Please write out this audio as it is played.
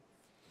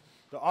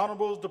The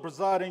Honorable, the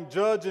presiding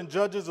judge and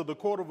judges of the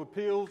Court of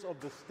Appeals of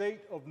the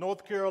State of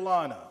North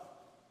Carolina.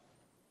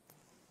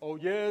 Oh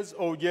yes,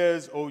 oh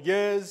yes, oh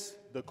yes.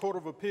 The Court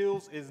of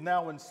Appeals is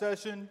now in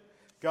session.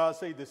 God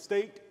save the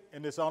state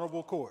and this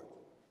honorable court.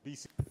 Be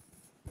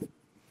seated.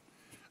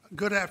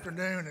 Good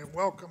afternoon and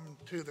welcome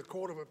to the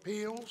Court of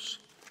Appeals.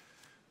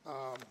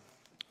 I'd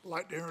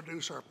like to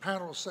introduce our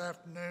panel this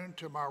afternoon.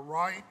 To my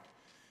right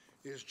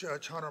is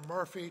Judge Hunter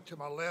Murphy. To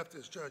my left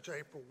is Judge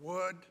April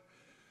Wood.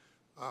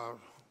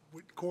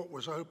 The court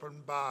was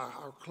opened by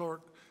our clerk,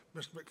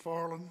 Mr.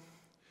 McFarland.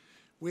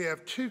 We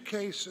have two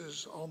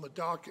cases on the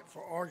docket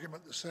for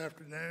argument this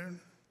afternoon.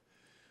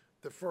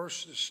 The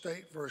first is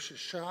State v.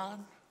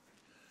 Schiene.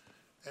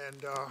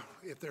 And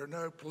if there are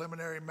no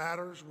preliminary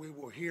matters, we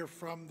will hear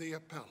from the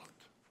appellant.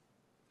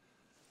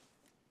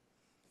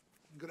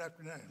 Good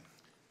afternoon.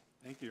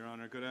 Thank you, Your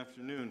Honor. Good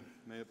afternoon.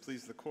 May it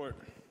please the court.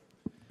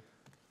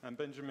 I'm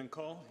Benjamin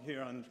Cole,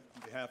 here on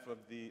behalf of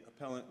the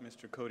appellant,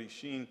 Mr. Cody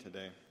Schiene,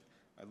 today.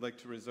 I'd like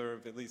to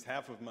reserve at least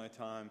half of my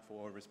time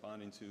for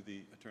responding to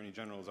the Attorney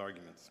General's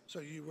arguments. So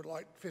you would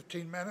like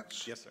 15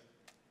 minutes? Yes, sir.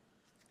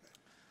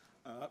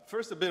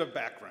 First, a bit of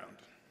background.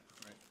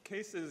 Right.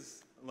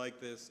 Cases like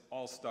this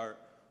all start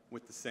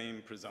with the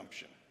same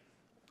presumption.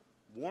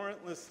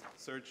 Warrantless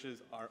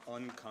searches are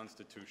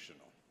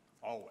unconstitutional,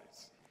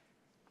 always.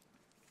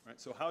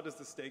 Right? So how does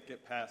the state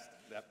get past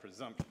that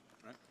presumption?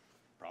 Right?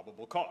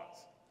 Probable cause.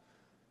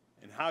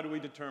 And how do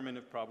we determine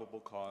if probable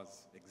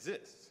cause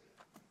exists?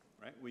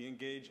 Right? We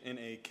engage in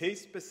a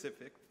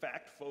case-specific,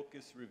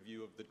 fact-focused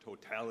review of the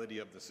totality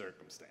of the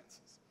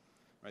circumstances.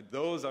 Right?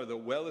 Those are the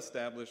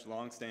well-established,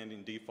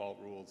 long-standing default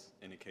rules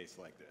in a case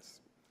like this.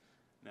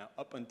 Now,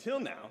 up until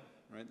now,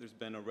 right, there's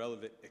been a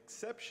relevant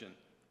exception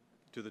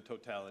to the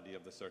totality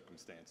of the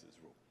circumstances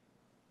rule.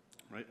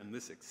 Right? And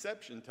this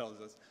exception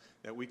tells us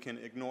that we can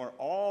ignore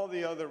all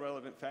the other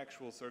relevant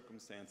factual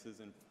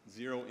circumstances and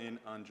zero in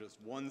on just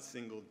one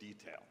single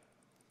detail.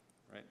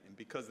 Right? And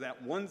because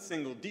that one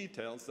single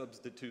detail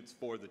substitutes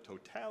for the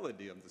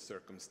totality of the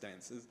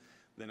circumstances,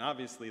 then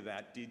obviously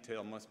that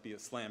detail must be a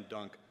slam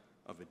dunk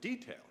of a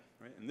detail.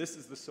 Right? And this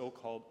is the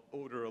so-called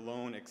odor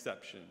alone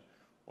exception,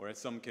 or in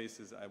some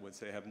cases I would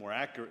say have more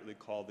accurately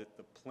called it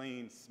the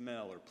plain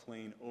smell or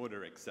plain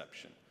odor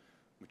exception,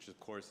 which of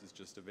course is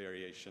just a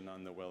variation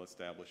on the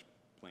well-established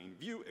plain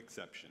view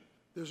exception.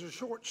 There's a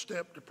short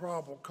step to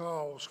probable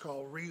cause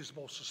called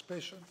reasonable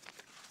suspicion.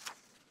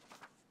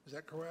 Is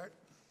that correct?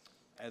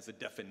 As a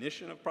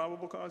definition of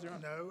probable cause, Your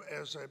Honor? No,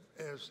 as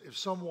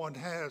if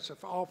an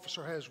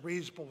officer has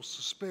reasonable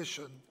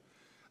suspicion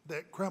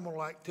that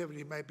criminal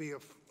activity may be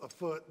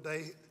afoot,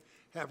 they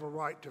have a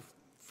right to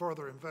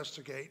further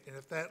investigate. And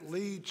if that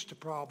leads to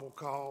probable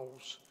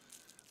cause,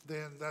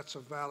 then that's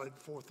a valid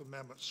Fourth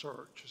Amendment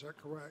search. Is that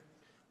correct?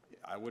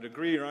 I would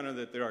agree, Your Honor,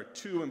 that there are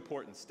two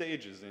important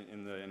stages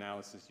in the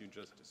analysis you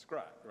just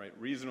described, right?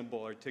 Reasonable,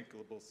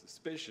 articulable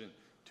suspicion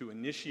to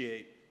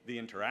initiate the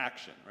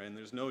interaction, right? And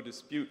there's no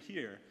dispute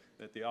here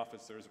that the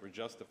officers were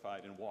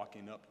justified in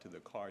walking up to the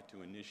car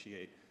to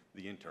initiate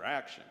the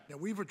interaction. Now,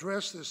 we've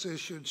addressed this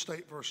issue in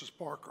State v.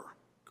 Parker,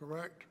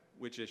 correct?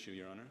 Which issue,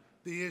 Your Honor?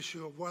 The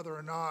issue of whether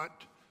or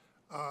not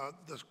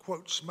the,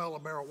 quote, smell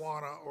of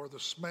marijuana or the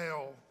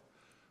smell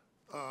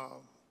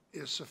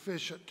is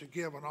sufficient to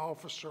give an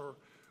officer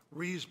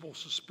reasonable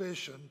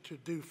suspicion to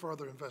do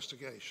further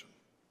investigation.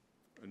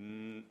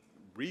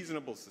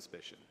 Reasonable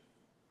suspicion,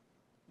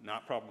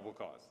 not probable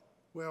cause.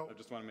 Well, I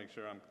just want to make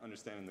sure I'm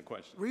understanding the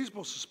question.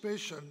 Reasonable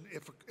suspicion,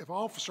 if an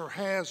officer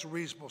has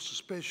reasonable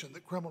suspicion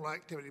that criminal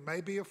activity may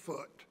be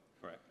afoot,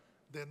 right,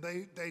 then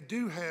they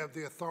do have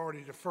the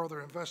authority to further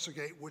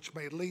investigate, which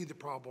may lead to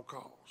probable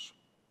cause.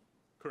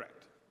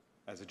 Correct.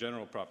 As a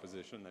general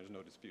proposition, there's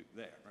no dispute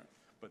there, right?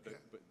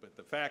 But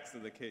the facts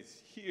of the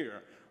case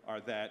here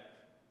are that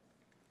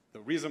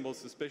the reasonable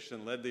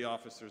suspicion led the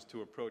officers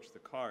to approach the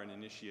car and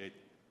initiate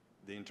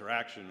the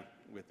interaction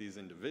with these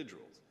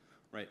individuals.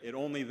 Right. It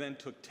only then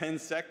took 10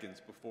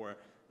 seconds before,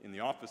 in the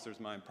officer's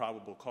mind,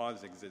 probable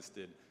cause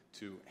existed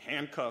to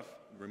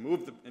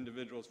remove the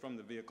individuals from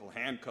the vehicle,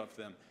 handcuff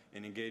them,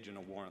 and engage in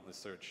a warrantless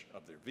search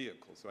of their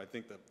vehicle. So I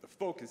think that the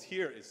focus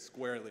here is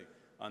squarely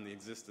on the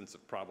existence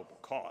of probable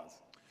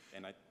cause.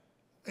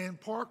 In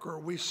Parker,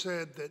 we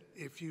said that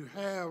if you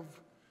have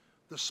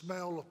the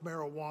smell of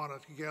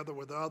marijuana together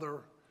with other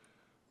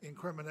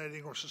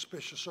incriminating or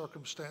suspicious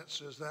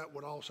circumstances, that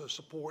would also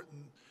support,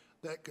 and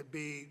that could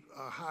be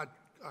a high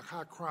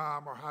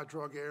crime or high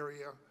drug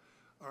area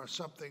or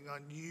something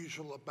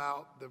unusual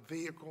about the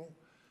vehicle.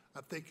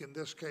 I think in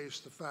this case,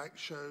 the fact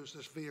shows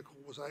this vehicle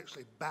was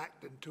actually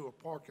backed into a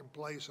parking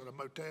place at a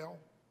motel.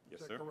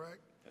 Yes, Is that sir.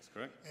 correct? That's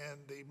correct. And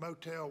the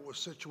motel was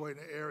situated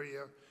in an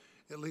area,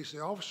 at least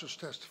the officers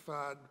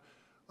testified,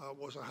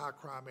 was a high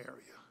crime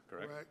area.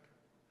 Correct?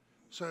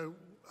 So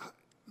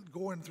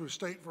going through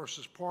State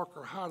versus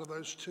Parker, how do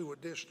those two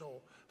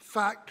additional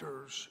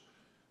factors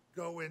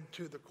go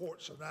into the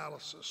court's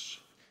analysis?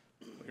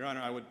 Your Honor,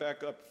 I would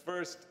back up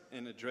first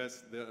and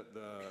address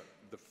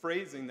the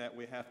phrasing that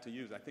we have to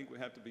use. I think we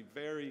have to be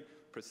very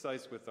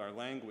precise with our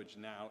language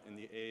now in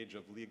the age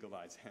of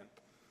legalized hemp,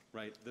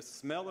 right? The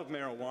smell of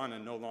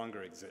marijuana no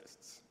longer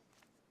exists,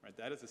 right?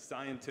 That is a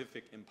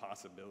scientific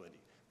impossibility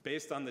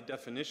based on the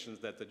definitions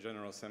that the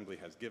General Assembly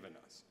has given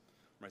us,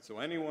 right? So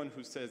anyone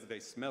who says they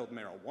smelled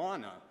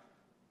marijuana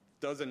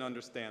doesn't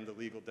understand the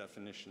legal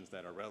definitions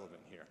that are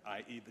relevant here,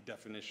 i.e. the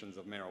definitions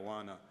of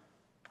marijuana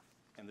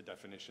and the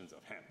definitions of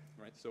hemp,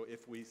 right? So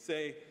if we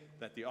say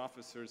that the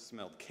officers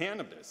smelled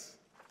cannabis,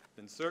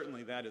 then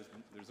certainly there's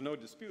no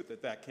dispute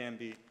that that can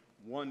be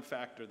one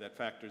factor that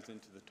factors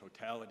into the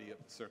totality of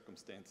the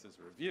circumstances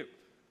review.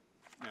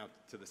 Now,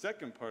 to the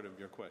second part of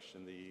your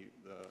question, the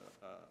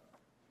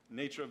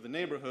nature of the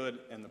neighborhood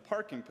and the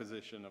parking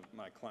position of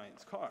my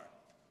client's car,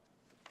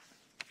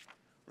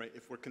 right?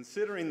 If we're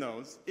considering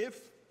those,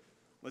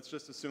 let's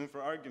just assume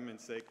for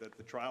argument's sake that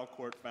the trial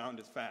court found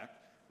as fact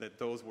that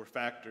those were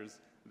factors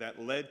that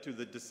led to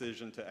the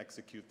decision to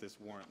execute this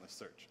warrantless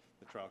search.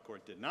 The trial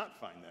court did not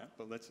find that,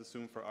 but let's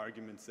assume for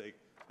argument's sake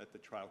that the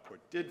trial court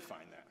did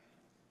find that.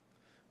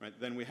 Right?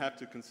 Then we have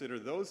to consider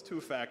those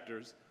two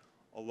factors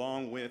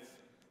along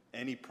with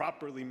any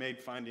properly made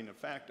finding of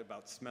fact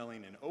about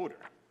smelling and odor.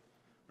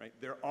 Right?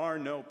 There are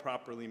no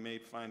properly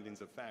made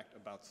findings of fact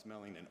about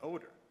smelling and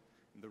odor.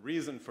 And the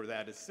reason for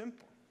that is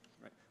simple.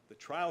 Right? The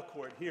trial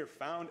court here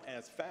found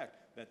as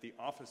fact that the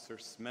officer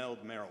smelled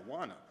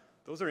marijuana.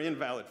 Those are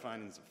invalid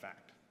findings of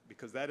fact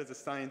because that is a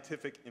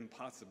scientific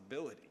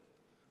impossibility.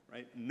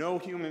 Right? No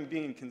human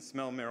being can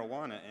smell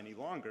marijuana any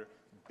longer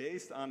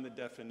based on the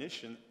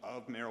definition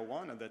of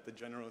marijuana that the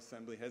General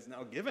Assembly has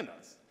now given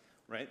us,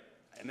 right?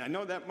 And I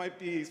know that might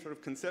be sort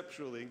of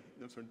conceptually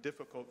sort of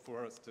difficult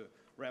for us to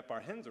wrap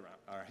our heads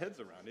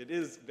around. It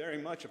is very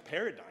much a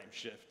paradigm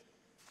shift,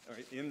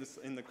 right,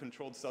 in the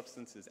Controlled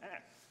Substances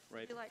Act,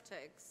 right? Would you like to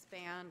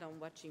expand on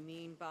what you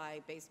mean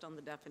by based on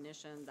the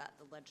definition that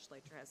the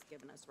legislature has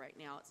given us right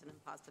now? It's an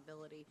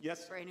impossibility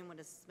for anyone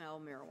to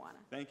smell marijuana.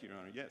 Thank you, Your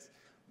Honor. Yes.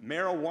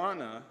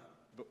 Marijuana,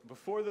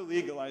 before the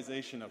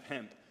legalization of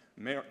hemp,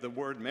 the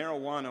word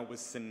marijuana was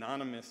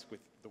synonymous with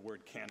the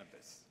word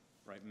cannabis,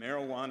 right?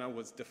 Marijuana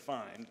was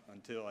defined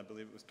until, I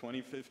believe it was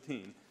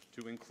 2015,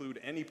 to include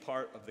any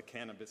part of the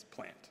cannabis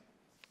plant,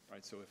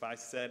 right? So if I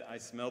said I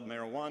smelled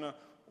marijuana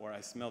or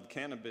I smelled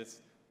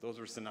cannabis, those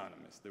were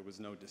synonymous. There was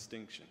no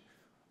distinction.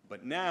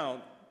 But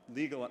now,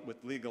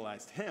 with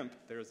legalized hemp,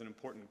 there's an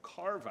important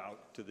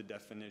carve-out to the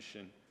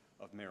definition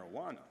of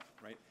marijuana,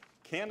 right?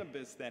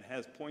 Cannabis that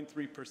has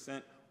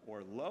 0.3%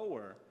 or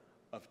lower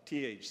of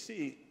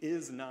THC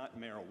is not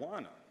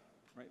marijuana,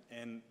 right?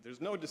 And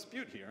there's no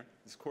dispute here.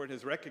 This court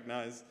has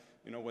recognized,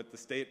 what the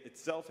state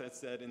itself has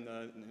said in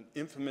the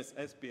infamous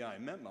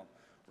SBI memo,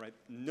 right?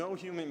 No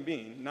human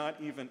being, not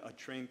even a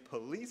trained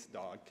police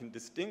dog, can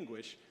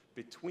distinguish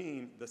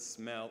between the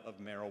smell of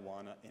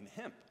marijuana and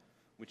hemp,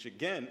 which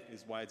again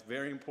is why it's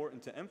very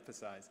important to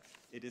emphasize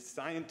it is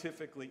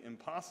scientifically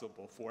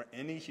impossible for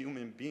any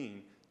human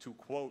being to,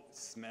 quote,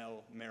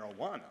 smell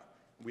marijuana.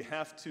 We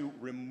have to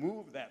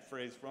remove that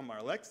phrase from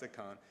our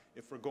lexicon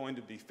if we're going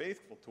to be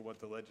faithful to what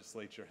the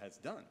legislature has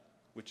done,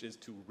 which is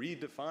to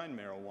redefine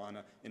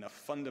marijuana in a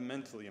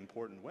fundamentally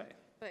important way.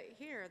 But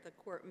here, the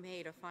court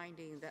made a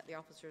finding that the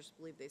officers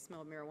believed they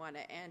smelled marijuana,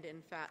 and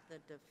in fact, the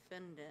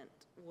defendant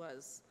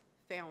was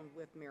found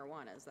with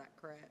marijuana. Is that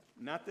correct?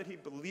 Not that he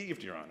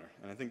believed, Your Honor,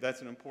 and I think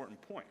that's an important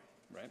point,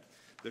 right?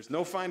 There's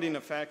no finding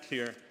of fact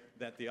here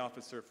that the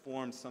officer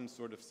formed some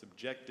sort of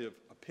subjective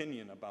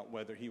opinion about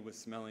whether he was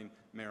smelling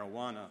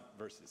marijuana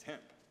versus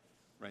hemp,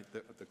 right?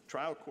 The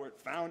trial court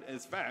found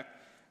as fact,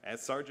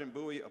 as Sergeant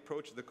Bowie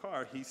approached the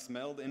car, he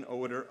smelled an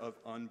odor of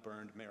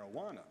unburned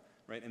marijuana,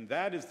 right? And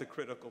that is the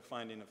critical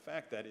finding of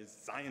fact that is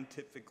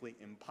scientifically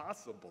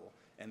impossible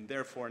and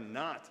therefore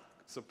not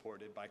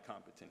supported by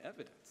competent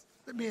evidence.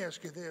 Let me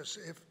ask you this.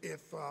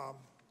 If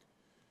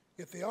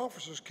the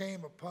officers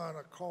came upon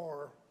a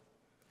car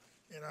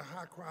in a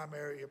high-crime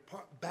area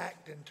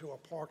backed into a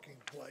parking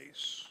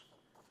place,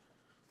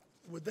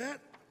 would that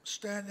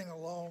standing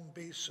alone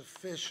be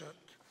sufficient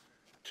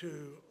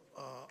to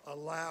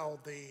allow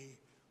the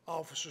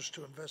officers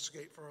to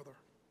investigate further?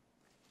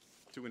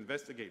 To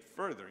investigate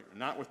further,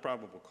 not with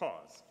probable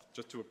cause,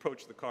 just to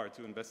approach the car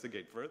to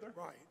investigate further?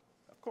 Right.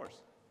 Of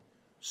course.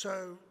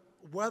 So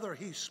whether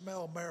he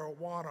smelled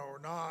marijuana or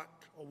not,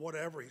 or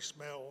whatever he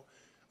smelled,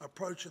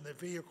 approaching the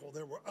vehicle,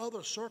 there were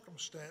other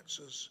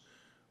circumstances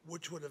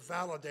which would have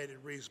validated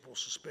reasonable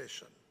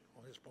suspicion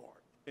on his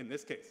part. In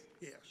this case?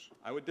 Yes.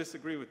 I would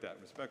disagree with that,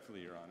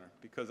 respectfully, Your Honor,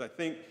 because I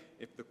think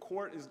if the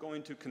court is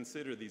going to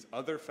consider these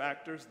other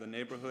factors, the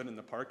neighborhood and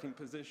the parking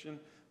position,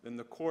 then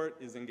the court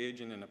is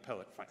engaging in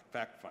appellate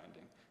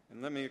fact-finding.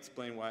 And let me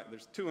explain why.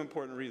 There's two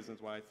important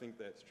reasons why I think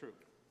that's true.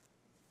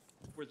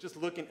 We're just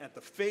looking at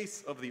the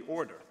face of the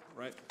order,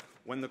 right?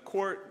 When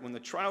the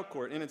trial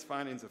court, in its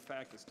findings of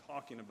fact, is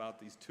talking about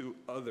these two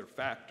other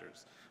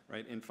factors,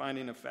 right? In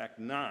finding of fact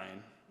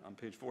 9, on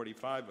page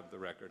 45 of the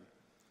record,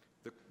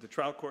 the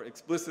trial court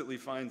explicitly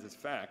finds as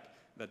fact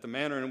that the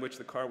manner in which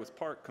the car was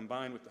parked,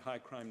 combined with the high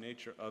crime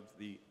nature of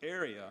the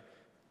area,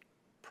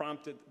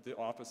 prompted the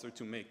officer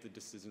to make the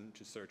decision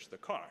to search the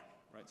car,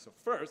 right? So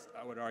first,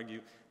 I would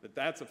argue that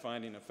that's a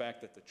finding of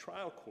fact that the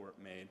trial court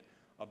made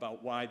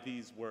about why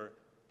these were,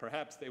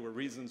 perhaps they were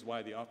reasons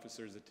why the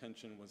officer's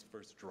attention was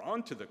first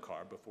drawn to the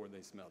car before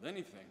they smelled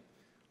anything,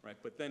 right?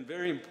 But then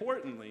very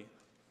importantly,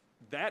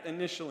 that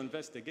initial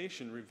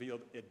investigation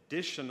revealed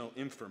additional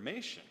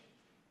information,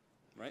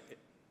 right,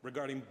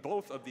 regarding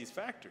both of these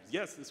factors.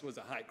 Yes, this was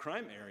a high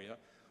crime area,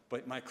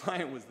 but my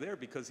client was there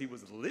because he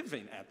was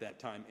living at that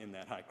time in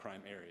that high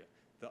crime area.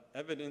 The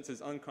evidence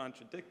is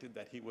uncontradicted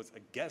that he was a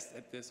guest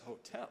at this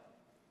hotel,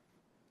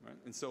 right?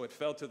 And so it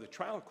fell to the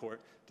trial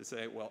court to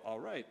say, well, all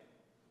right,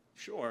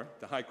 sure,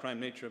 the high crime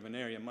nature of an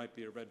area might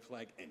be a red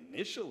flag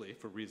initially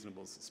for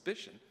reasonable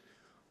suspicion,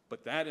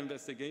 but that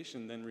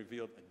investigation then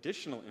revealed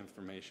additional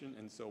information,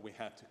 and so we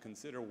have to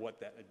consider what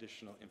that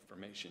additional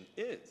information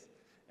is.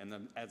 And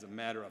then, as a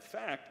matter of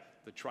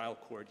fact, the trial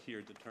court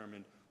here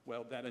determined,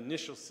 well, that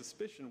initial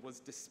suspicion was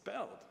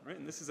dispelled, right?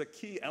 And this is a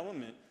key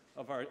element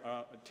of our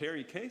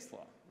Terry case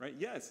law, right?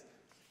 Yes,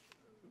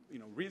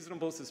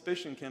 reasonable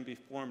suspicion can be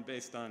formed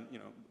based on,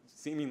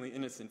 seemingly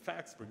innocent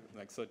facts,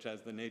 like such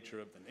as the nature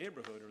of the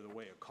neighborhood or the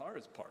way a car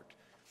is parked.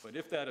 But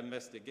if that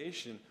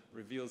investigation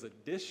reveals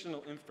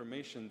additional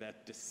information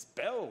that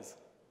dispels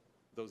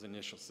those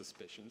initial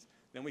suspicions,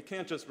 then we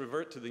can't just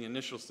revert to the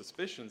initial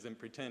suspicions and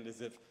pretend as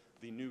if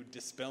the new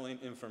dispelling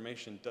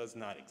information does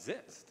not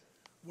exist.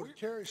 Would a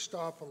Terry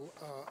stop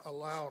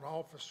allow an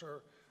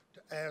officer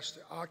to ask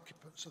the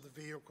occupants of the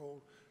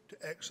vehicle to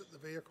exit the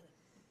vehicle?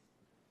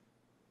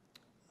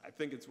 I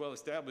think it's well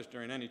established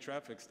during any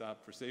traffic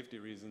stop for safety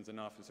reasons, an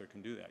officer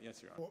can do that.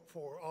 Yes, Your Honor.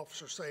 For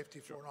officer safety,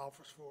 for an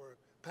officer, for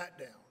a pat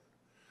down.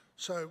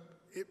 So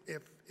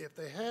if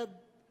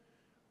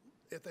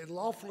they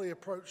lawfully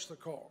approach the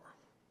car,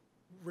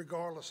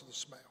 regardless of the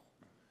smell,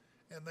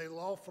 and they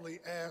lawfully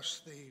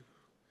ask the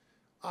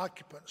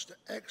occupants to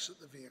exit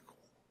the vehicle,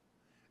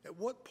 at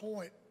what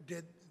point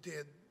did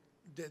the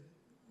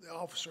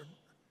officer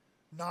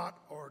not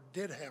or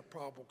did have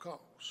probable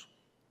cause?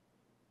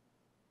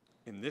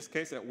 In this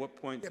case, at what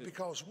point? Yeah,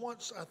 because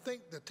once, I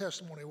think the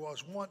testimony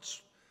was,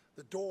 once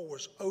the door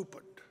was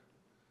opened,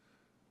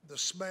 the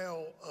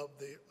smell of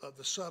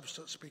the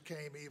substance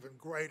became even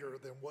greater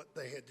than what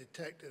they had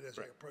detected as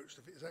they approached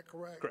the vehicle. Is that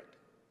correct? Correct.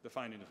 The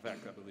finding of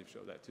fact, I believe,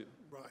 show that too.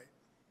 Right.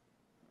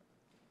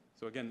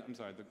 So again, I'm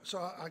sorry. So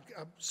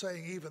I'm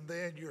saying even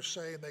then, you're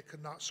saying they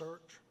could not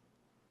search?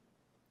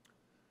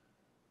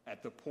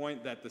 At the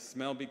point that the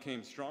smell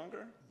became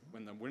stronger,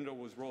 when the window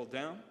was rolled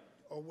down?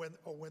 Or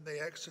when they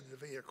exited the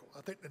vehicle?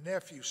 I think the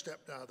nephew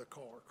stepped out of the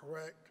car,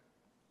 correct?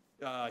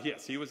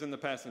 Yes, he was in the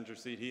passenger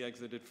seat. He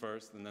exited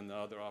first, and then the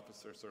other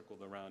officer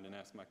circled around and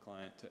asked my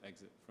client to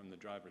exit from the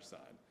driver's side.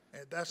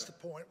 And that's the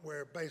point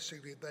where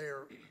basically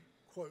their,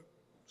 quote,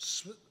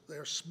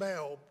 their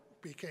smell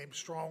became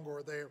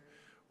stronger,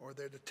 or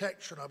their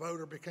detection of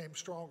odor became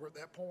stronger at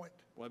that point?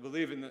 Well, I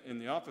believe in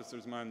the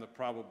officer's mind, the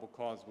probable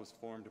cause was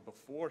formed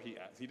before he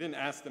asked. He didn't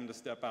ask them to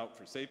step out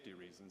for safety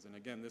reasons. And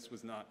again, this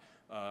was not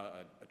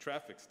a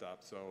traffic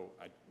stop, so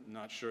I'm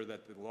not sure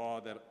that the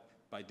law that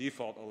by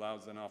default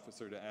allows an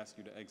officer to ask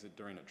you to exit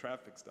during a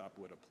traffic stop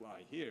would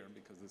apply here,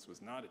 because this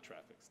was not a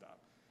traffic stop.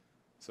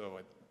 So,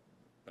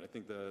 but I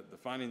think the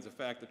findings of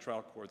fact, the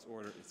trial court's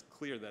order is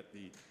clear that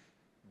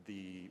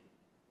the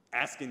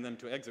asking them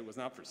to exit was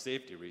not for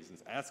safety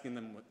reasons. Asking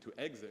them to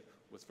exit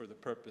was for the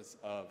purpose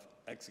of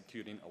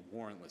executing a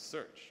warrantless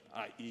search,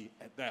 i.e.,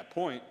 at that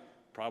point,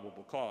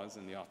 probable cause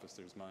in the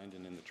officer's mind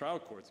and in the trial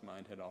court's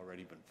mind had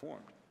already been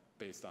formed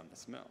based on the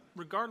smell.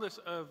 Regardless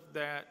of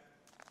that,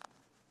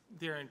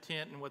 their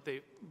intent and what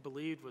they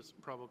believed was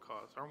probable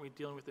cause, aren't we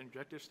dealing with an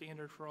objective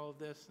standard for all of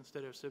this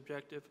instead of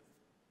subjective?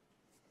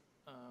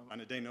 On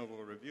a de novo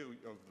review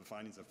of the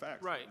findings of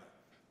fact. Right.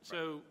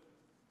 So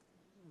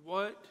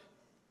what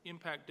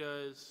impact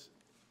does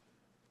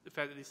the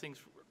fact that these things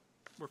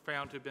were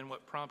found to have been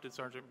what prompted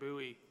Sergeant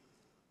Bowie,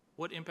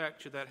 what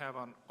impact should that have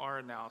on our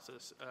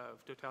analysis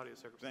of totality of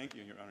circumstances? Thank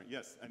you, Your Honor.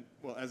 Yes, and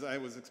well, as I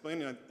was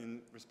explaining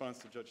in response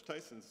to Judge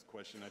Tyson's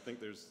question, I think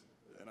there's,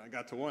 and I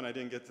got to one, I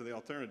didn't get to the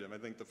alternative. I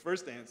think the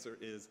first answer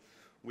is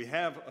we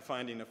have a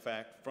finding of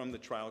fact from the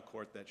trial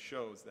court that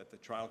shows that the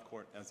trial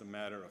court, as a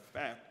matter of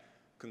fact,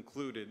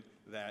 concluded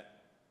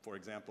that, for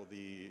example,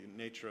 the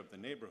nature of the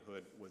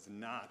neighborhood was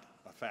not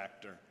a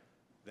factor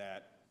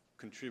that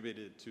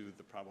contributed to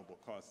the probable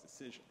cause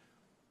decision.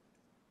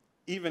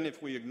 Even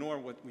if we ignore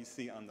what we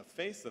see on the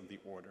face of the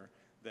order,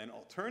 then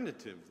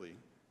alternatively,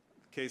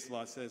 case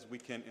law says we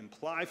can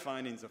imply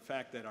findings of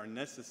fact that are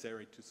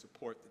necessary to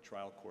support the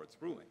trial court's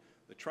ruling.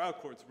 The trial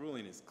court's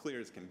ruling is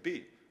clear as can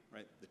be,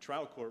 right? The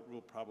trial court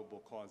ruled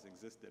probable cause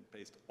existed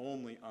based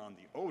only on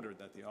the odor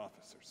that the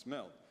officer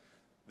smelled.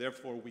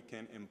 Therefore, we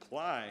can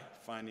imply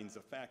findings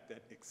of fact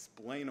that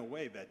explain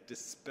away, that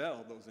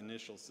dispel those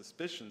initial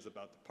suspicions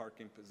about the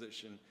parking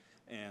position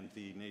and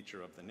the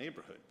nature of the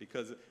neighborhood.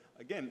 Because,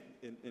 again,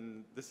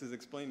 this is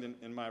explained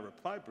in my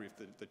reply brief,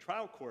 the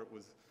trial court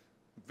was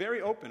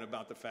very open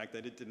about the fact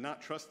that it did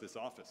not trust this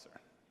officer,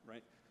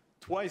 right?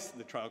 Twice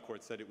the trial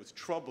court said it was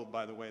troubled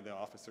by the way the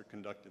officer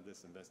conducted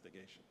this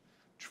investigation.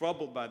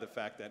 troubled by the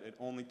fact that it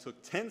only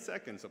took 10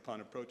 seconds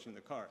upon approaching the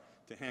car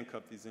to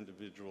handcuff these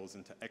individuals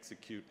and to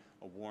execute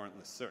a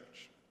warrantless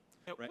search.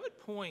 At Right. what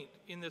point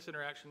in this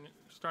interaction,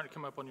 starting to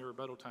come up on your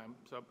rebuttal time,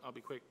 so I'll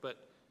be quick, but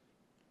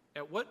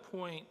at what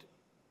point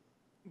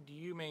do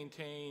you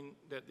maintain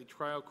that the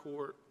trial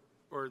court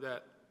or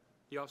that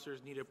the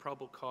officers needed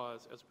probable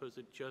cause as opposed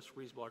to just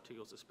reasonable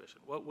articulable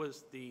suspicion? What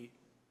was the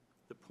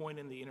point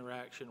in the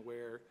interaction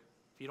where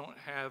if you don't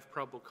have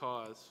probable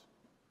cause,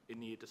 it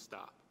needed to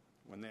stop?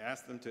 When they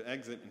asked them to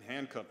exit and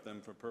handcuff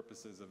them for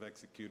purposes of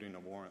executing a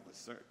warrantless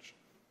search.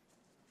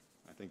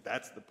 I think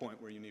that's the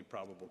point where you need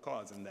probable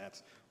cause, and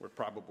that's where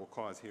probable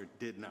cause here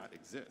did not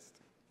exist.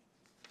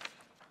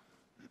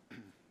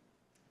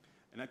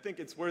 And I think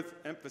it's worth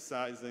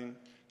emphasizing,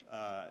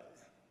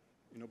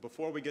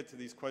 before we get to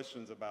these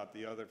questions about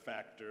the other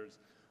factors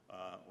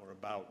or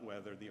about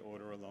whether the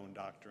order alone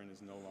doctrine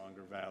is no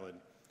longer valid,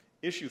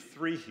 issue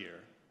 3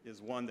 here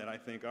is one that I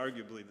think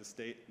arguably the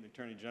state and the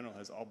Attorney General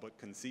has all but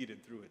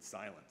conceded through its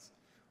silence.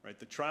 Right?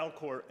 The trial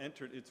court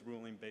entered its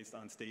ruling based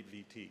on state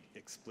v. Teague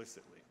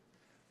explicitly.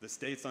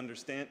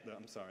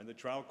 The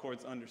trial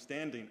court's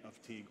understanding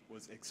of Teague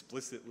was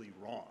explicitly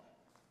wrong.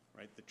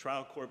 Right? The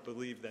trial court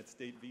believed that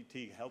state v.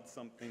 Teague held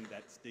something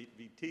that state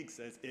v. Teague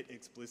says it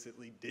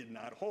explicitly did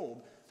not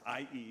hold,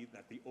 i.e.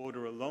 that the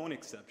order alone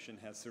exception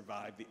has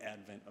survived the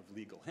advent of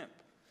legal hemp.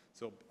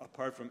 So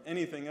apart from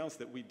anything else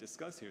that we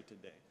discuss here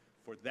today,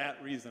 for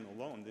that reason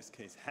alone, this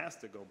case has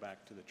to go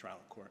back to the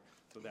trial court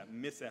so that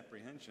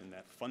misapprehension,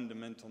 that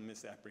fundamental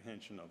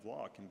misapprehension of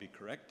law can be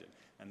corrected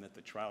and that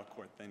the trial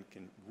court then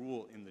can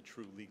rule in the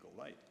true legal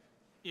light.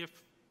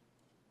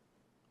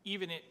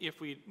 Even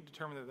if we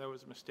determine that that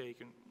was a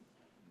mistake and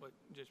what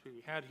just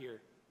we had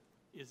here,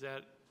 is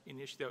that an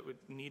issue that would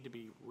need to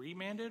be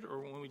remanded, or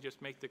when we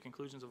just make the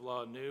conclusions of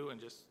law anew and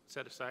just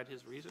set aside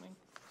his reasoning?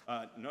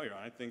 No, Your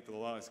Honor. I think the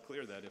law is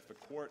clear that if the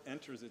court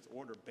enters its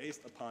order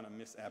based upon a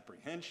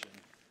misapprehension,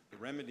 the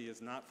remedy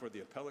is not for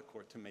the appellate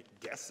court to make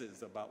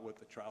guesses about what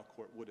the trial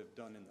court would have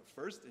done in the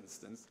first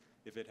instance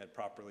if it had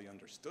properly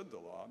understood the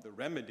law. The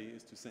remedy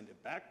is to send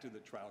it back to the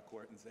trial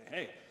court and say,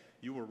 hey,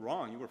 you were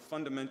wrong. You were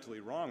fundamentally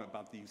wrong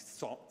about the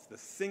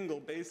single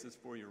basis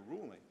for your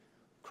ruling.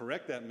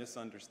 Correct that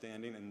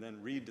misunderstanding and then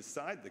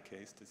redecide the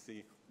case to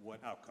see what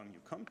outcome you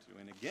come to.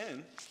 And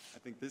again, I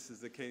think this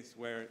is the case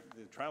where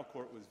the trial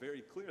court was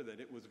very clear that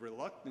it was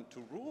reluctant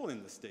to rule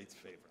in the state's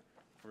favor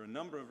for a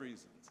number of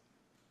reasons.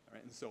 All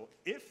right? And so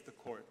if the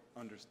court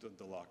understood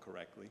the law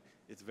correctly,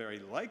 it's very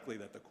likely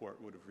that the court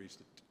would have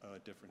reached a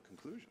different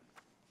conclusion.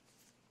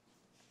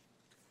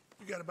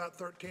 You got about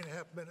 13 and a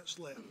half minutes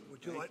left.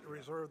 Would you like to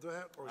reserve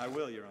that? Or I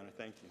will, Your Honor.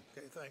 Thank you.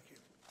 Okay, thank you.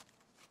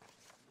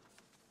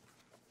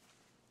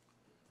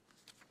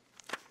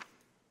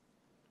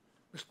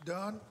 Mr.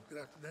 Dunn, good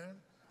afternoon.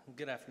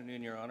 Good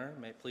afternoon, Your Honor.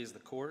 May it please the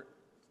court.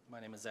 My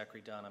name is Zachary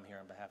Dunn. I'm here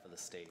on behalf of the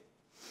state.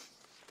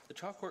 The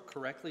trial court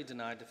correctly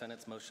denied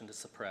defendant's motion to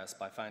suppress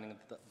by finding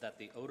that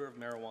the odor of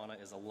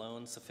marijuana is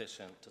alone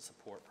sufficient to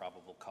support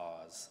probable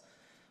cause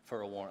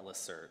for a warrantless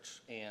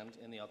search. And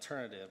in the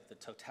alternative, the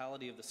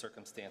totality of the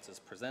circumstances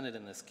presented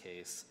in this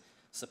case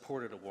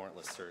supported a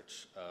warrantless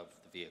search of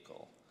the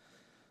vehicle.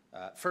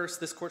 First,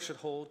 this court should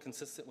hold,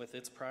 consistent with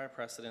its prior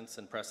precedents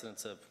and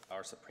precedents of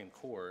our Supreme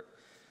Court,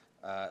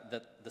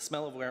 that the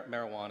smell of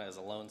marijuana is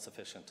alone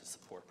sufficient to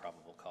support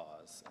probable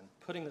cause. And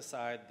putting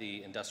aside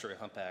the Industrial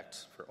Hemp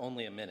Act for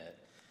only a minute,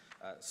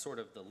 sort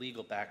of the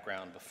legal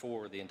background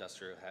before the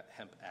Industrial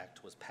Hemp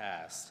Act was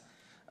passed,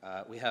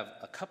 we have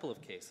a couple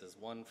of cases,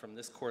 one from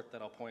this court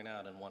that I'll point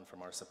out and one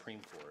from our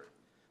Supreme Court.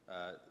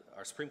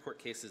 Our Supreme Court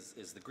case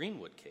is the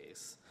Greenwood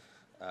case,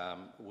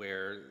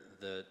 where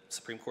the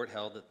Supreme Court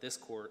held that this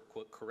court,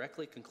 quote,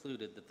 correctly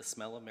concluded that the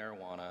smell of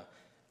marijuana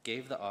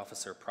gave the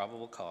officer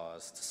probable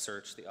cause to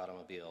search the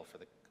automobile for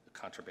the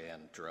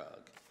contraband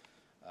drug.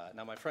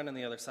 Now, my friend on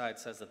the other side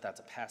says that that's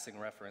a passing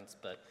reference,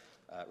 but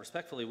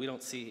respectfully, we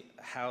don't see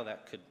how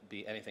that could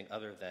be anything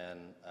other than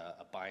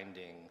a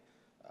binding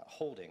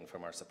holding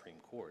from our Supreme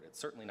Court. It's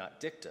certainly not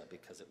dicta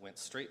because it went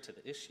straight to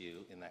the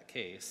issue in that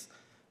case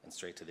and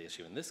straight to the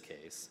issue in this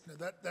case.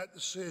 Now, that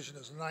decision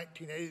is a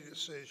 1980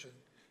 decision.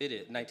 It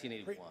is,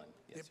 1981,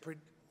 yes.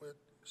 It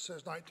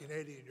says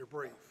 1980 in your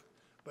brief.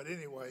 But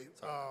anyway,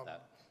 Sorry about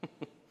that.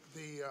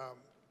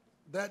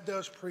 that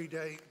does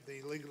predate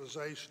the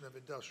legalization of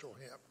industrial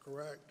hemp,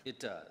 correct? It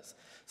does.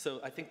 So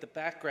I think the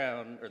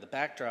background, or the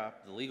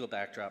backdrop, the legal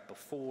backdrop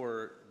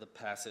before the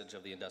passage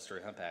of the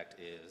Industrial Hemp Act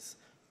is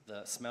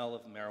the smell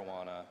of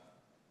marijuana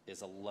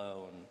is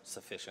alone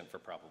sufficient for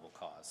probable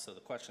cause. So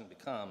the question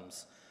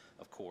becomes,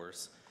 of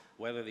course,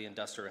 whether the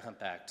Industrial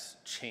Hemp Act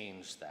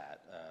changed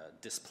that,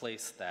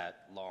 displaced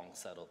that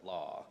long-settled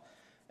law.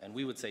 And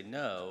we would say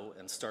no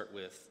and start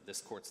with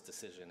this court's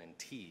decision in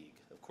Teague.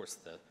 Of course,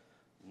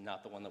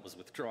 not the one that was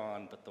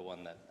withdrawn, but the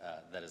one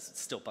that is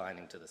still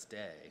binding to this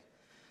day.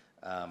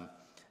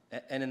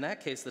 And in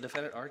that case, the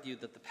defendant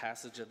argued that the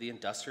passage of the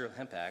Industrial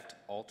Hemp Act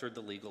altered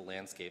the legal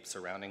landscape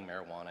surrounding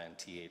marijuana and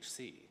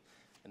THC.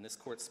 And this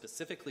court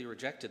specifically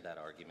rejected that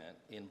argument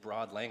in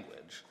broad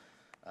language,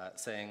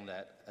 saying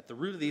that at the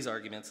root of these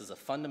arguments is a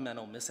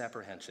fundamental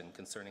misapprehension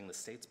concerning the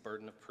state's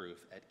burden of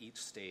proof at each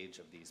stage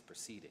of these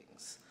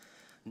proceedings,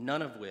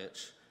 none of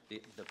which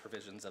the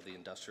provisions of the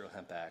Industrial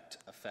Hemp Act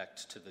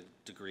affect to the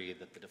degree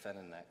that the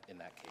defendant in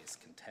that case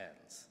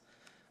contends.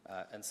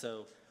 And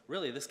so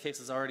really this case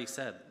has already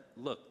said,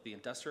 look, the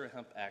Industrial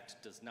Hemp Act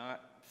does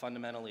not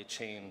fundamentally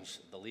change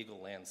the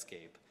legal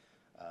landscape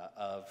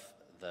of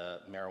the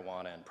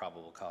marijuana and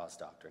probable cause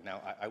doctrine.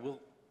 Now, I will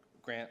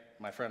grant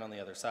my friend on the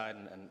other side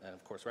and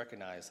of course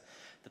recognize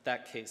that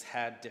that case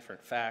had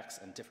different facts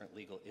and different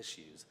legal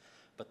issues,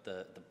 but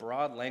the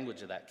broad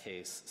language of that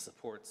case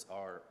supports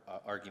our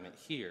argument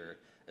here,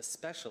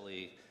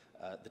 especially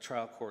the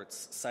trial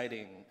court's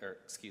citing, or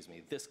excuse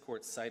me, this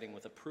court citing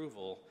with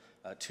approval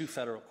two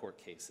federal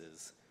court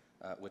cases,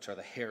 which are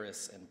the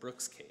Harris and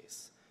Brooks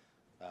cases,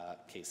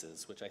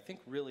 which I think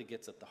really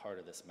gets at the heart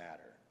of this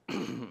matter.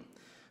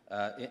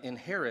 In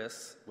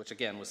Harris, which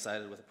again was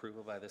cited with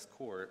approval by this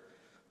court,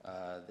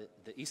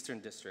 the Eastern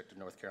District of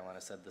North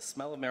Carolina said the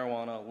smell of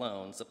marijuana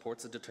alone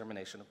supports a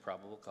determination of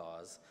probable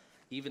cause,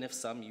 even if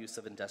some use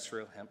of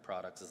industrial hemp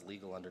products is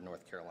legal under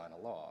North Carolina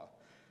law.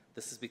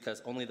 This is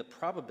because only the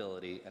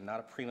probability and not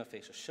a prima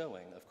facie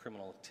showing of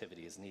criminal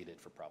activity is needed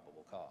for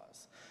probable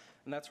cause.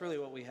 And that's really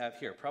what we have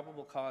here.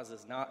 Probable cause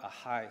is not a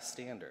high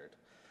standard.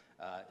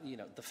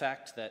 The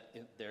fact that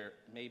there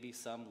may be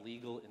some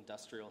legal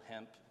industrial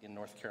hemp in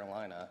North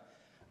Carolina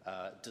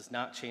does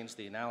not change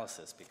the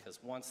analysis, because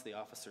once the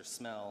officers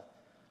smell,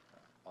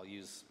 I'll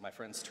use my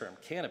friend's term,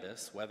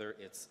 cannabis, whether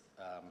it's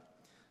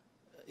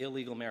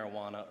illegal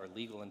marijuana or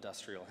legal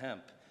industrial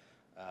hemp,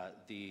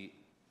 the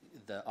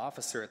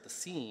officer at the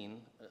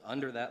scene,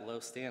 under that low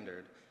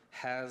standard,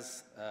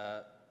 has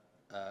a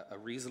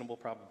reasonable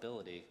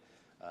probability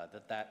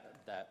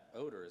that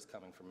odor is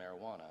coming from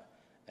marijuana.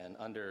 And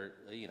under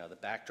the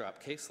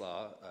backdrop case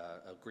law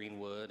of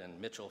Greenwood and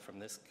Mitchell from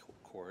this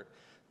court,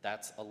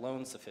 that's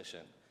alone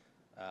sufficient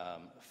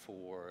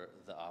for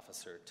the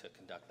officer to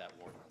conduct that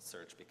warrantless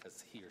search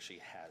because he or she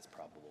has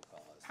probable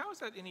cause. How is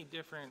that any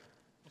different,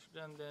 Mr.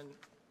 Dunn, than,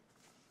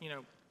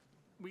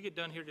 we get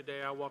done here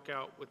today, I walk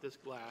out with this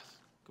glass,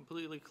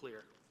 completely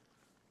clear.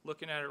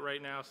 Looking at it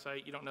right now,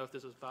 sight, you don't know if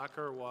this is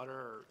vodka or water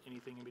or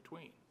anything in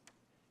between.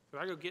 If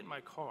I go get in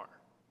my car,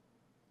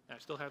 and I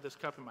still have this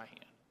cup in my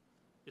hand,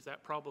 is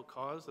that probable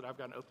cause that I've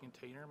got an open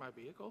container in my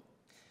vehicle?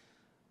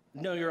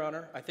 No, Your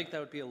Honor. I think that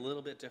would be a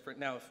little bit different.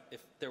 Now,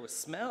 if there was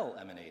smell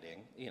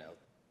emanating,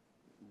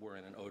 we're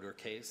in an odor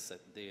case,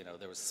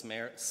 there was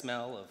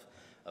smell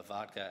of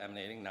vodka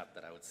emanating, not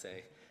that I would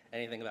say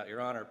anything about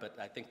Your Honor, but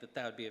I think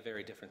that would be a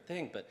very different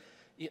thing. But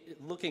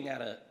looking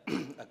at a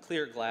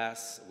clear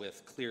glass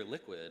with clear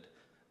liquid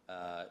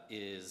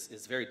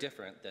is very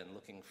different than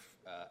looking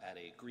at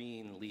a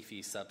green,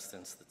 leafy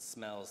substance that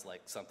smells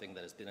like something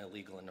that has been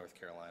illegal in North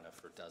Carolina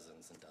for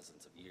dozens and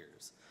dozens of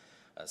years.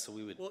 So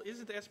we would... Well,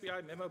 isn't the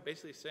SBI memo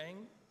basically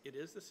saying it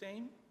is the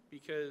same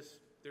because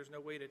there's no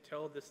way to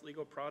tell this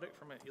legal product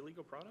from an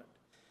illegal product?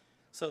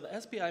 So the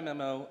SBI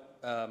memo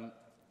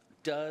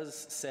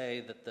does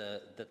say that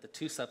the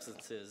two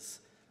substances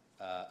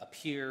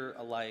appear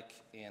alike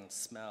and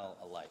smell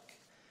alike.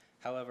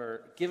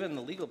 However, given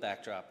the legal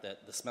backdrop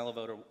that the smell of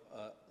odor,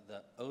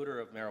 the odor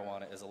of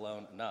marijuana is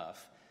alone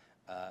enough,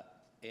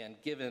 and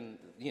given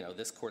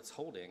this court's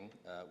holding,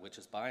 which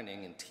is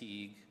binding in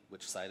Teague,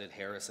 which cited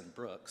Harris and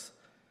Brooks,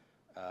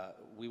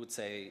 we would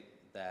say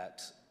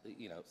that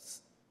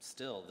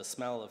still the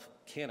smell of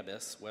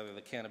cannabis, whether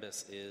the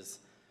cannabis is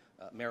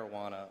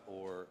marijuana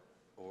or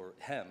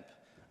hemp,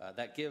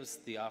 that gives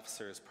the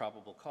officers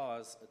probable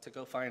cause to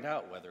go find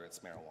out whether it's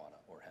marijuana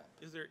or hemp.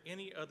 Is there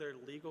any other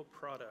legal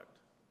product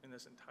in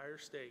this entire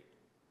state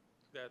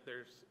that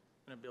there's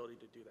an ability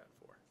to do that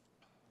for?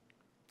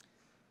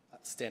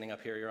 Standing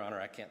up here, Your Honor,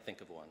 I can't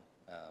think of one.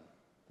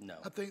 No.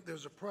 I think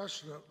there's a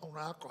precedent on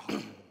alcohol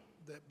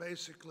that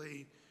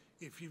basically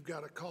if you've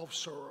got a cough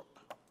syrup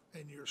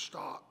and you're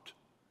stopped,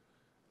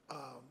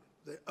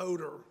 the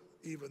odor,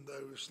 even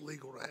though it's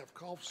legal to have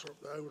cough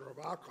syrup, the odor of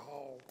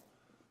alcohol,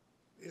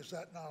 is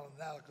that not an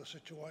analogous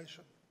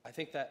situation? I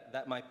think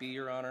that might be,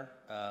 Your Honor.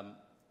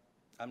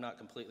 I'm not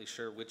completely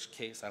sure which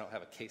case. I don't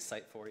have a case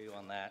site for you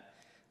on that.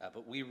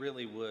 But we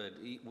really would.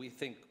 We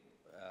think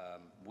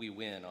we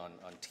win on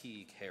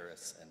Teague,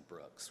 Harris, and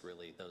Brooks,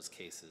 really, those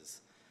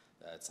cases.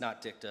 It's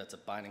not dicta. It's a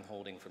binding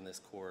holding from this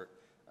court,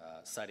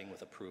 citing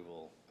with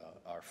approval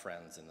our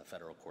friends in the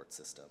federal court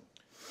system.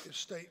 It's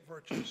State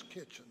versus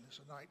Kitchen. It's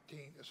a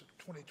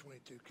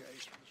 2022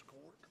 case from this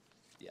court.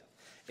 Yeah.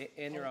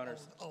 And Your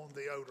Honors. On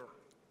the odor.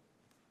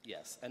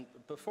 Yes. And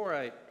before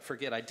I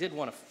forget, I did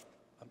want to...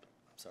 I'm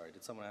sorry,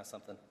 did someone ask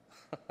something?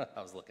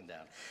 I was looking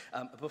down.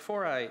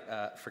 Before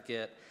I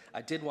forget,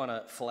 I did want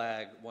to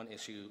flag one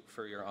issue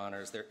for Your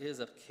Honors. There is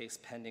a case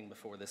pending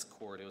before this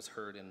court. It was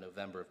heard in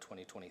November of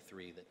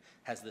 2023 that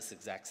has this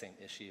exact same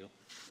issue,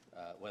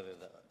 whether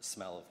the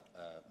smell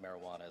of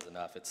marijuana is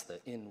enough. It's the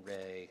In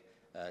Re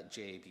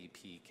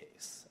JBP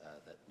case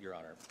that Your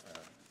Honor,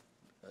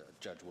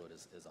 Judge Wood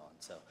is on.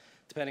 So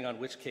depending on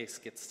which case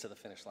gets to the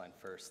finish line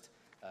first,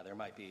 There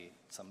might be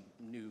some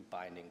new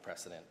binding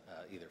precedent,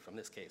 either from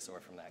this case or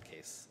from that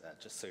case,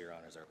 just so your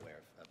honors are aware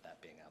of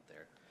that being out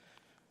there.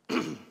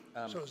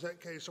 So has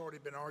that case already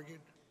been argued?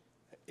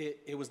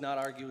 It was not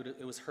argued.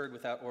 It was heard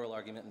without oral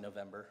argument in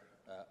November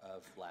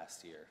of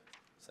last year.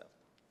 So,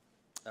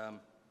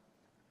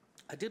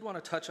 I did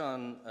want to touch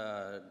on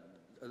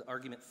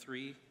argument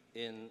 3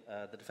 in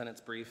the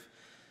defendant's brief,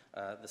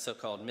 the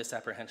so-called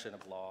misapprehension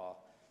of law.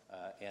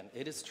 And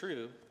it is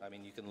true, I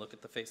mean, you can look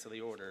at the face of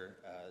the order,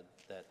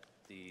 that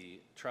the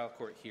trial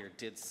court here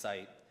did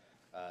cite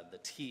the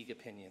Teague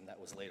opinion that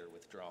was later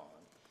withdrawn.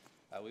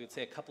 We would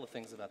say a couple of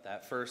things about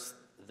that. First,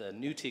 the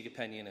new Teague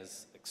opinion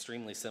is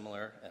extremely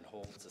similar and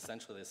holds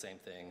essentially the same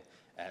thing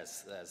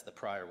as the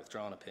prior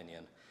withdrawn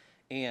opinion.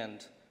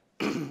 And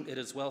it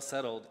is well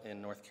settled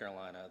in North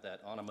Carolina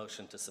that on a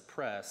motion to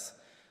suppress,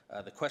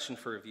 the question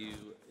for review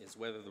is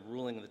whether the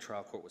ruling of the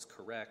trial court was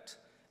correct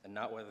and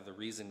not whether the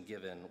reason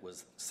given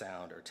was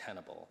sound or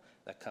tenable.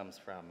 That comes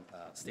from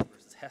State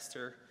v.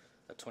 Hester,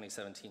 a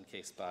 2017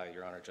 case by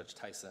Your Honor Judge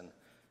Tyson,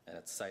 and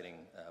it's citing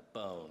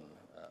Bone,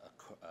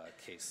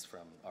 a case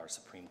from our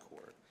Supreme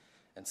Court.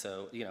 And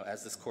so,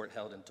 as this court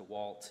held in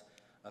DeWalt,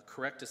 a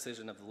correct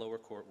decision of the lower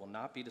court will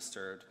not be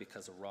disturbed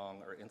because a wrong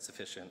or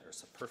insufficient or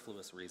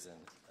superfluous reason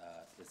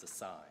is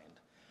assigned.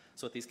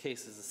 So what these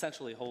cases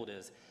essentially hold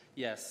is,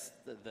 yes,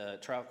 the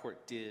trial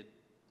court did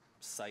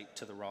cite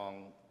to the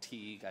wrong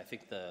Teague. I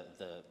think the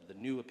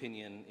new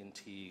opinion in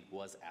Teague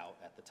was out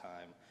at the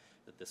time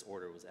that this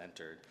order was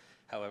entered.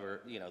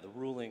 However, the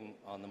ruling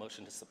on the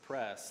motion to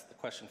suppress, the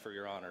question for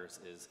your honors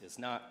is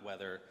not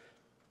whether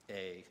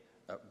a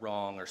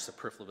wrong or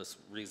superfluous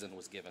reason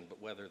was given,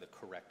 but whether the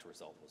correct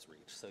result was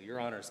reached. So your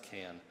honors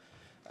can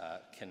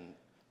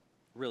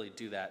really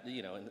do that,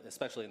 and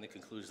especially in the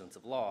conclusions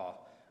of law,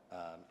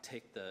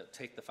 take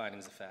the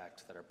findings of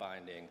fact that are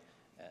binding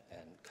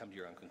and come to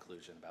your own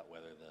conclusion about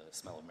whether the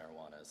smell of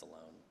marijuana is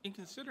alone. In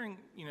considering,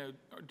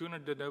 doing a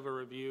de novo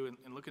review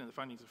and looking at the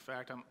findings of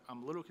fact,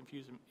 I'm a little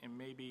confused, and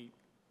maybe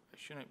I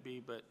shouldn't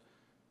be, but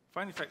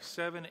finding fact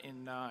 7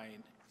 and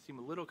 9 seem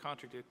a little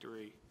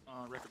contradictory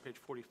on record page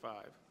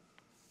 45.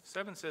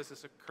 7 says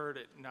this occurred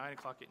at 9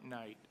 o'clock at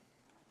night,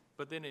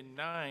 but then in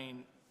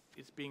 9,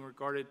 it's being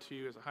regarded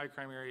to as a high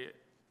crime area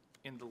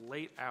in the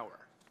late hour.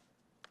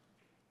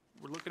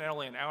 We're looking at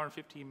only an hour and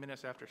 15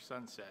 minutes after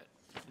sunset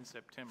in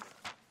September.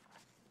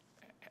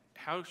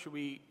 How should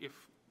we, if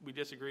we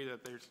disagree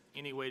that there's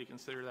any way to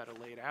consider that a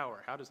late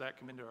hour, how does that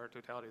come into our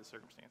totality of the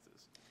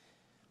circumstances?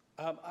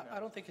 I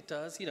don't think it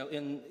does.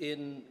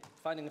 In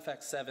finding of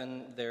fact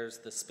 7, there's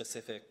the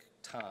specific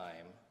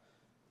time.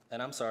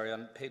 And I'm sorry,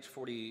 on page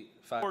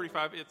 45.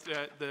 45, it's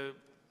the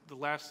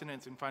last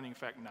sentence in finding of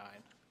fact 9.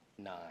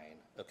 9,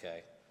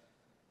 okay.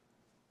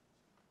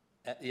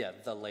 Yeah,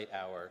 the late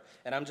hour.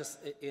 And I'm just,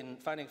 in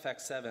finding of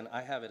fact 7,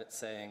 I have it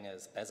saying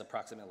as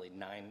approximately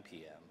 9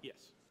 p.m.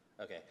 Yes.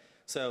 Okay,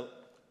 so.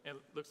 It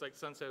looks like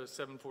sunset was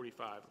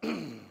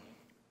 7:45.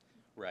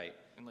 Right.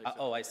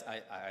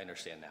 I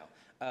understand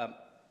now.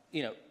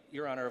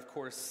 Your Honor, of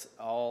course,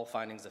 all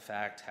findings of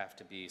fact have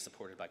to be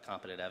supported by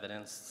competent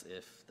evidence.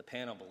 If the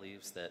panel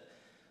believes that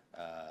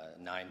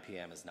 9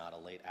 p.m. is not a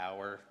late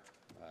hour,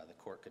 the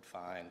court could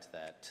find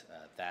that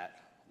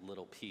that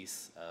little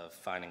piece of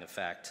finding of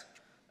fact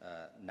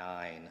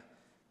 9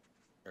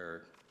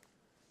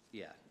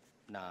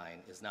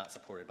 is not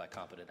supported by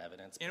competent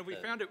evidence. And if we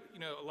found it,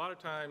 a lot of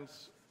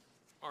times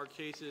our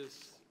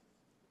cases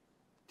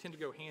tend to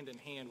go hand in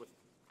hand with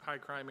high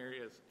crime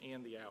areas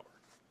and the hour.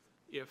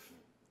 If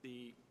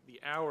the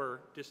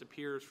hour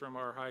disappears from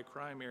our high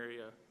crime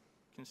area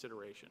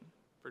consideration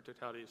for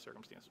totality of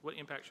circumstances, what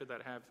impact should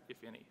that have, if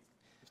any,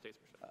 from the state's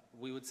perspective?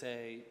 We would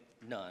say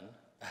none,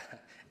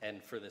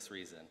 and for this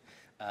reason.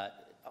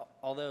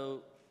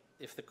 Although,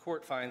 if the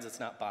court finds it's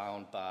not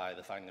bound by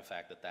the finding of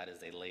fact that that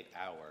is a late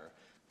hour,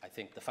 I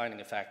think the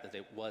finding of fact that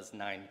it was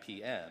 9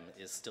 p.m.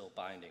 is still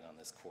binding on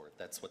this court.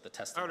 That's what the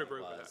testimony was. I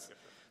would agree with that.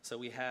 So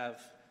we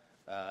have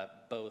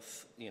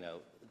both,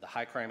 the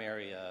high crime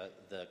area,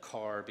 the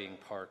car being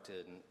parked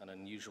in an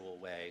unusual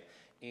way,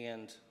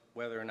 and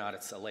whether or not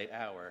it's a late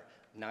hour,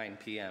 9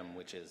 p.m.,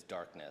 which is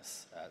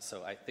darkness.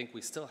 So I think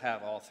we still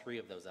have all three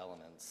of those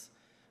elements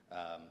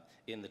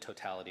in the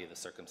totality of the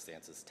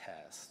circumstances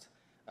test,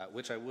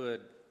 which I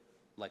would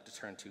like to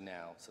turn to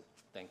now, so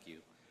thank you.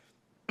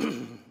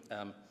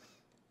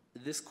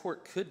 This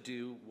court could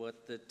do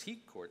what the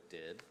Teague court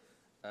did,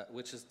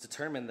 which is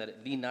determine that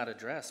it need not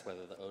address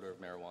whether the odor of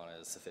marijuana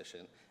is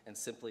sufficient, and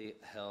simply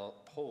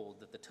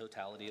hold that the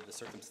totality of the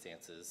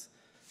circumstances,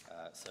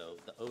 so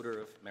the odor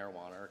of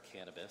marijuana or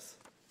cannabis,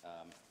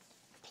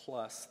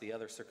 plus the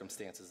other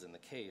circumstances in the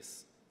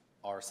case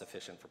are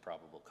sufficient for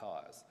probable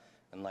cause.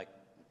 And like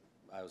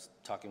I was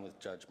talking with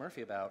Judge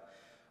Murphy about,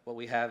 what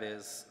we have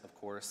is, of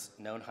course,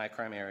 known high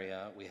crime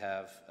area. We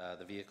have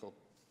the vehicle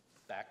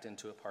backed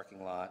into a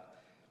parking lot.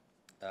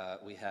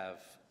 We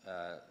have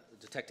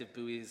Detective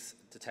Bowie's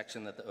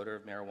detection that the odor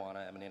of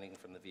marijuana emanating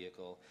from the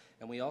vehicle.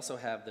 And we also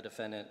have the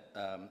defendant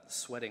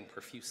sweating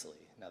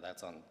profusely. Now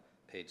that's on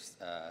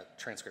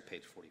transcript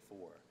page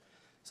 44.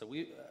 So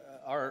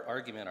our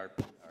argument, our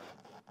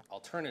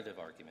alternative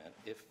argument,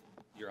 if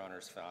Your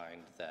Honors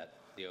find that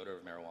the odor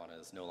of marijuana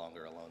is no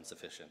longer alone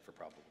sufficient for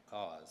probable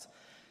cause,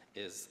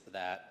 is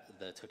that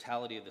the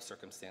totality of the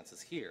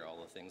circumstances here,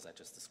 all the things I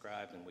just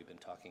described and we've been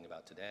talking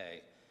about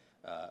today,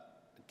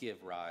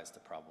 give rise to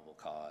probable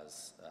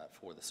cause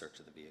for the search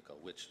of the vehicle,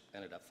 which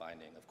ended up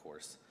finding, of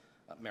course,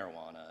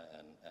 marijuana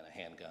and a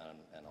handgun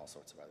and all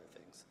sorts of other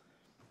things.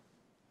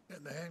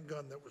 And the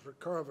handgun that was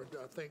recovered,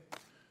 I think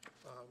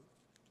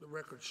the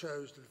record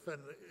shows the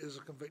defendant is a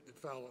convicted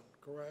felon,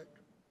 correct?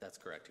 That's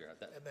correct, Your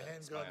Honor. And the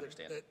That's my handgun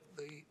understanding.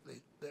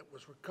 that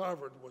was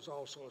recovered was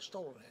also a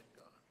stolen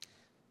handgun.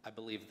 I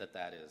believe that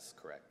that is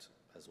correct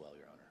as well,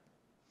 Your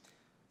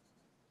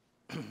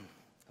Honor.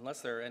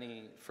 Unless there are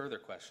any further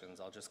questions,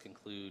 I'll just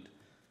conclude.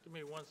 Give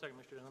me 1 second,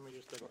 Mr. Dunn. Let me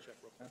just double check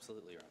real quick.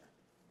 Absolutely, Your Honor.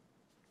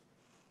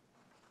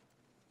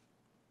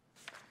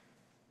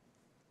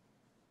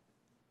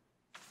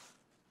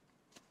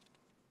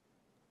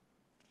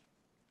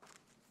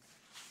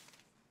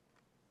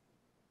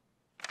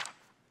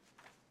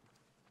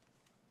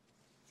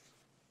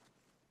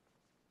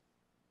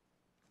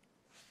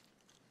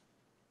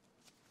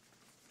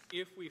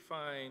 If we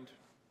find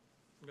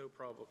no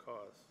probable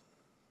cause,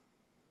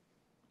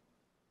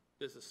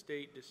 does the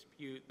state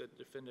dispute that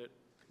the defendant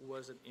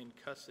wasn't in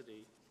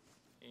custody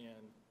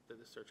and that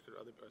the search could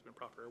otherwise been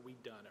proper? Are we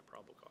done at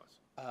probable cause?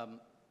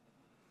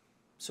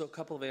 So a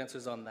couple of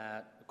answers on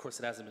that. Of course,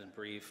 it hasn't been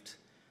briefed.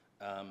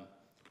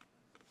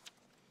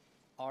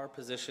 Our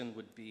position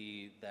would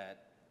be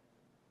that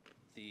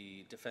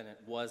the defendant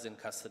was in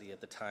custody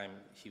at the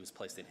time he was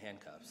placed in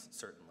handcuffs,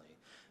 certainly.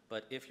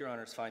 But if Your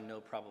Honors find no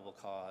probable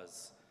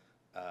cause,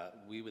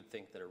 we would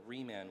think that a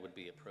remand would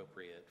be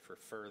appropriate for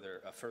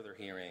a further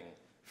hearing,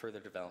 further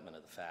development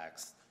of the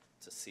facts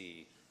to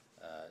see,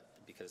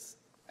 because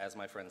as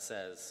my friend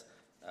says,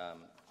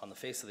 on the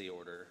face of the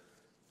order,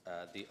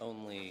 the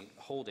only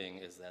holding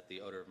is that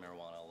the odor of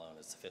marijuana alone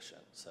is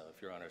sufficient. So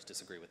if Your Honors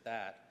disagree with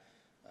that,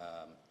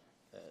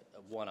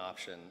 one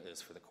option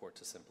is for the court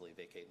to simply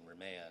vacate and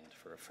remand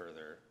for a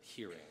further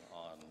hearing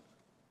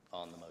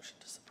on the motion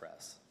to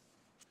suppress.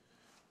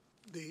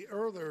 The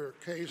earlier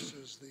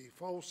cases, the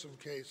Folsom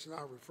case that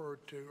I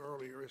referred to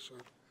earlier, is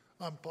an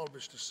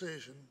unpublished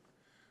decision,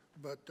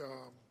 but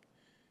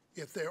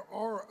if there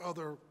are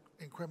other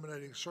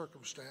incriminating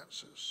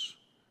circumstances,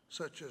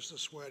 such as the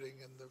sweating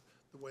and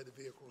the way the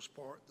vehicle was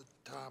parked, the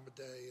time of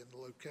day and the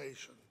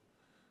location,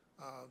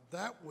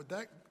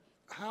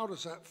 how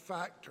does that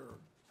factor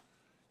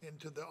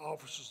into the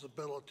officer's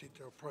ability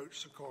to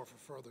approach the car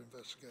for further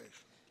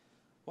investigation?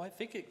 Well, I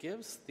think it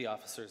gives the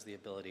officers the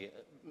ability.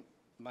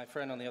 My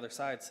friend on the other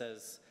side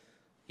says,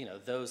 you know,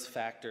 those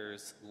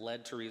factors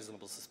led to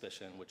reasonable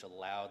suspicion, which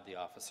allowed the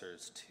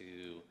officers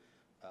to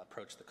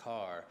approach the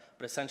car.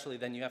 But essentially,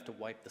 then you have to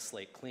wipe the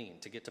slate clean.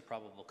 To get to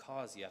probable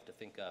cause, you have to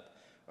think up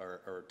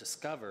or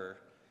discover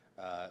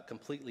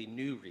completely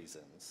new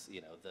reasons.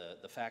 You know,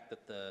 the fact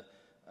that the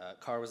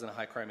car was in a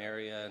high-crime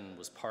area and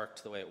was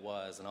parked the way it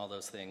was and all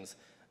those things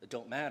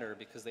don't matter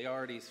because they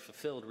already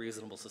fulfilled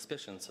reasonable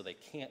suspicion, so they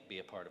can't be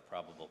a part of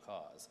probable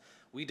cause.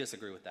 We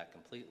disagree with that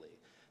completely.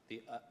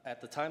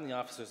 At the time the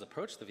officers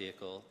approached the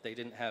vehicle, they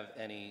didn't have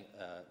any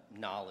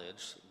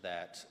knowledge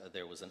that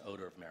there was an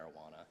odor of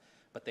marijuana,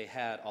 but they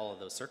had all of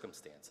those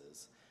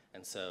circumstances.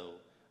 And so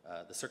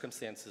the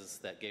circumstances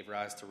that gave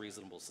rise to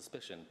reasonable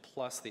suspicion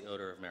plus the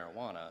odor of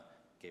marijuana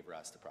gave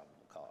rise to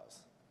probable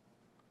cause.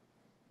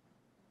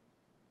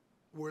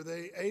 Were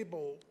they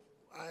able,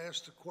 I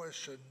asked a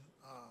question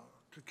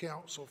to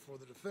counsel for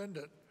the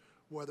defendant,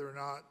 whether or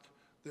not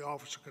the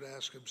officer could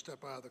ask him to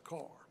step out of the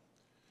car.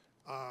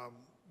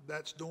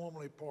 That's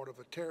normally part of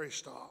a Terry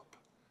stop.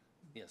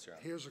 Yes, Your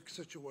Honor. Here's a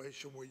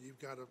situation where you've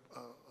got a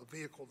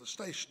vehicle that's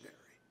stationary.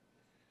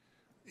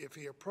 If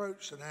he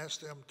approached and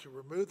asked them to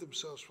remove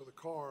themselves from the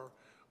car,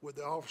 would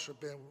the officer have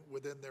been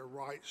within their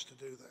rights to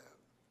do that?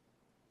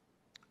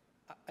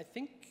 I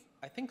think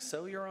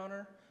so, Your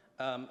Honor.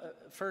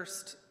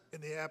 First, in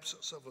the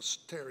absence of a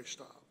Terry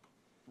stop.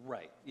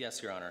 right.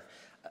 Yes, Your Honor.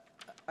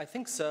 I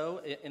think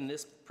so in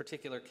this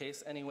particular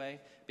case anyway,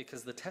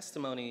 because the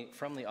testimony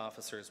from the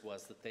officers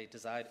was that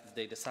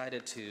they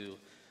decided to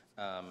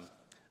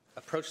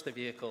approach the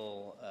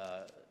vehicle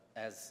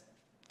as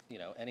you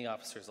know any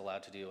officer is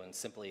allowed to do and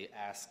simply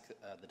ask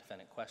the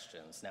defendant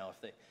questions. Now,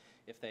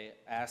 if they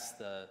ask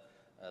the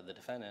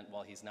defendant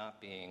while he's not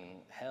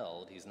being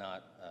held, he's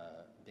not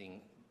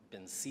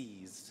been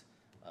seized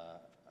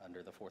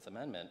under the Fourth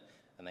Amendment,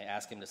 and they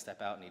ask him to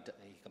step out and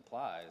he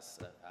complies,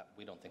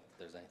 we don't think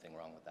there's anything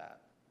wrong with that.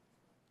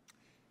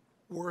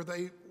 Was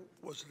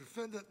the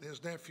defendant and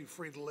his nephew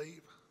free to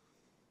leave?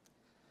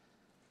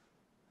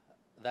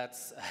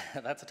 That's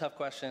a tough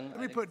question. Let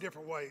me put it a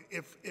different way.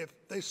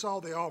 If they saw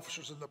the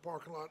officers in the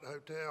parking lot of the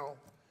hotel,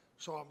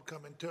 saw them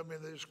coming to them,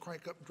 and they just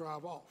crank up and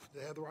drive off, do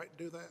they have the right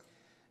to do that?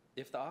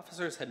 If the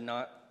officers had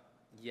not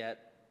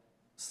yet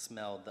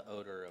smelled the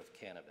odor of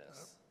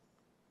cannabis.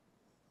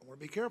 I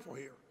want to be careful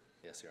here.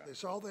 Yes, Your Honor. They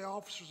saw the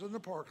officers in the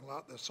parking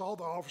lot. They saw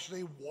the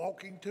officers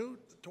walking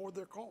toward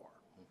their car.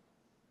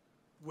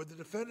 would the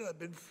defendant have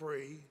been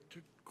free to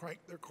crank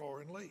their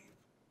car and leave?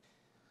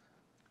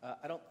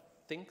 I don't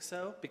think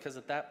so, because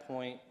at that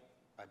point,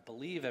 I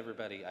believe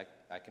everybody,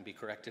 I can be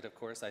corrected, of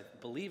course, I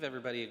believe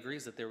everybody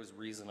agrees that there was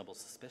reasonable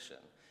suspicion.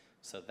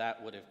 So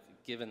that would have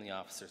given the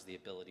officers the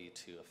ability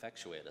to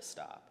effectuate a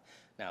stop.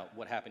 Now,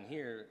 what happened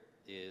here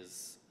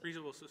is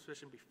Reasonable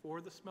suspicion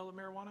before the smell of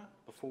marijuana?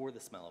 before the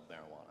smell of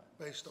marijuana.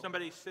 Based on,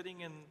 Somebody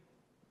sitting in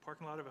the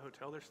parking lot of a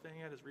hotel they're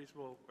staying at is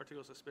reasonable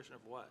articulable suspicion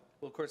of what?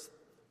 Well, of course,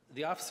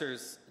 the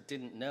officers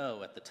didn't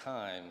know at the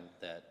time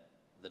that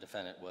the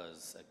defendant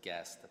was a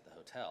guest at the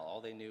hotel.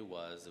 All they knew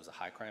was it was a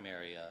high-crime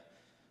area.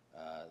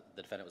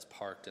 The defendant was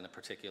parked in a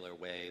particular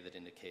way that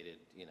indicated,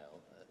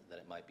 that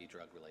it might be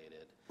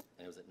drug-related,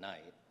 and it was at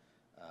night.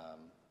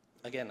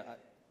 Again,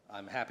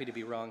 I'm happy to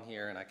be wrong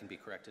here, and I can be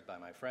corrected by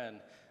my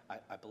friend.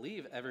 I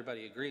believe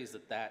everybody agrees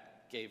that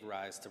that gave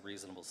rise to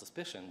reasonable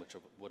suspicion, which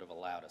would have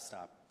allowed a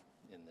stop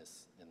in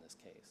this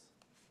case.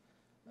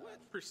 What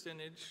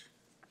percentage,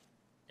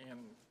 and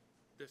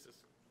this is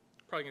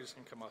probably just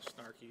going to come off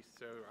snarky,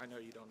 so I know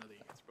you don't know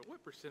the answer, but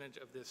what percentage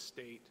of this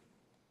state's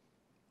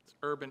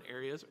urban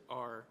areas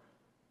are,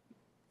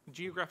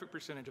 geographic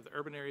percentage of the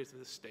urban areas of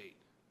this state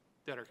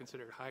that are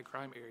considered high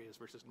crime areas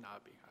versus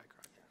not being high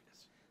crime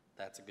areas?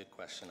 That's a good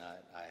question.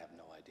 I have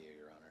no idea,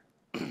 Your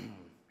Honor.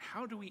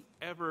 How do we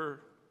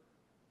ever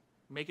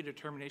make a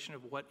determination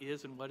of what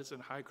is and what isn't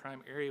a high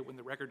crime area when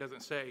the record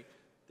doesn't say,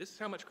 this is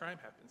how much crime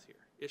happens here?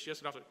 It's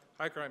just an officer,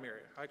 high crime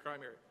area, high crime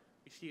area.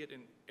 We see it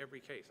in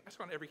every case. I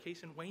saw it in every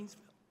case in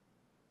Waynesville.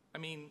 I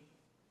mean,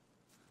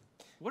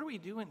 what are we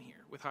doing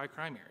here with high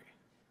crime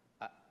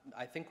area?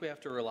 I think we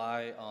have to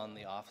rely on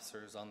the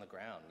officers on the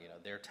ground,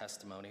 their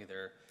testimony.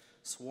 They're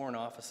sworn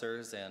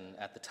officers, and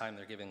at the time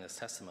they're giving this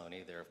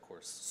testimony, they're, of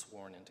course,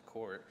 sworn into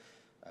court.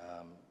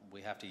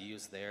 We have to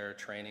use their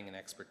training and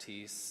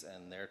expertise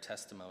and their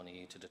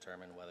testimony to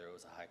determine whether it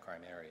was a high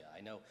crime area.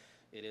 I know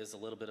it is a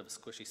little bit of a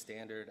squishy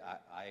standard.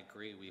 I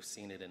agree. We've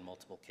seen it in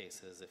multiple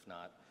cases, if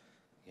not,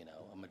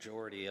 a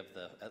majority of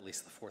at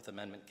least the Fourth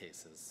Amendment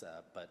cases.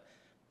 But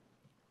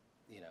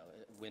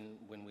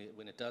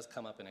when it does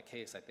come up in a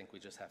case, I think we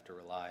just have to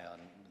rely on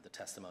the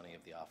testimony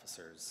of the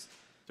officers.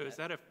 So is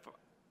that a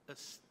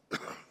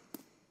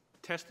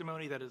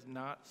testimony that is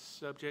not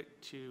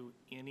subject to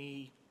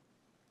any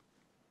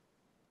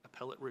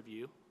appellate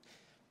review?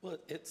 Well,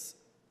 it's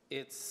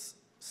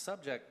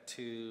subject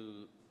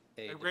to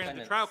a Granted, the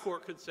defendant's- trial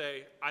court could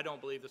say, I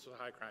don't believe this was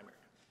a high crime area.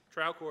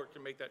 Trial court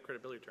can make that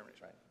credibility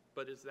determination. Right.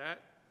 But is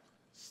that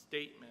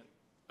statement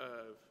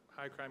of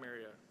high crime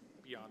area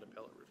beyond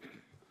appellate review?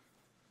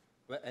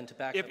 And to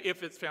back up,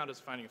 If it's found as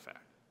finding of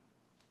fact.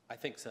 I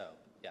think so,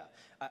 yeah.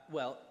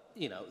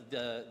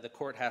 The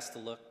court has to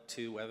look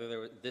to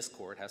whether this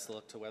court has to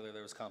look to whether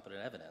there was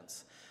competent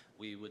evidence.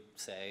 We would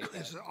say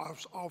that is the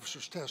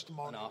officer's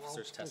testimony? an wrong?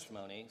 officer's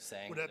testimony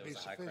saying Would that that it was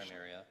be a high crime sufficient?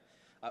 area.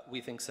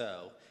 We think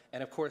so.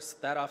 And of course,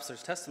 that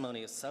officer's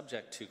testimony is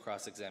subject to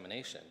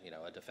cross-examination.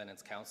 A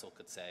defendant's counsel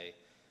could say,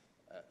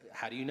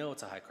 how do you know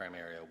it's a high crime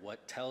area?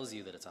 What tells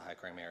you that it's a high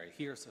crime area?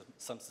 Here's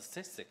some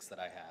statistics that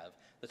I have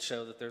that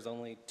show that there's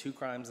only 2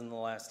 crimes in the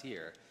last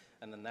year.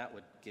 And then that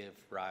would give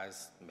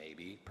rise,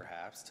 maybe,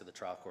 perhaps, to the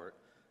trial court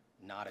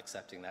not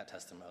accepting that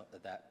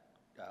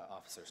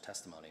officer's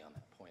testimony on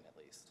that point, at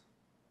least.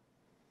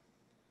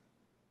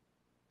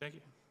 Thank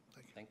you.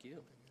 Thank you.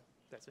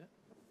 That's it?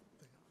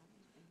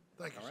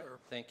 Thank you, All right, sir.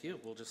 thank you.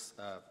 We'll just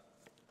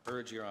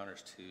urge your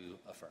honors to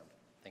affirm.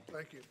 Thank you.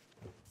 Thank you.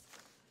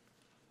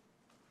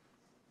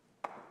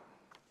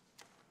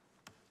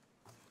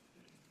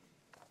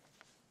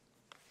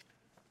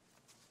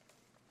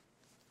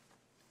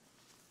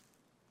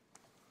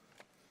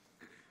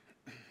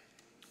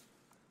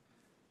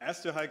 As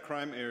to high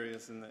crime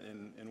areas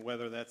and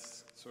whether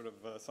that's sort of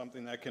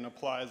something that can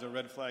apply as a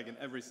red flag in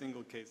every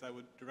single case, I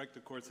would direct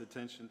the court's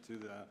attention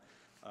to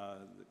our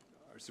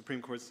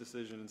Supreme Court's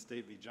decision in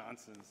State v.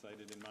 Johnson,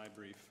 cited in my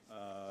brief,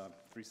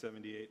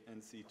 378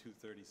 NC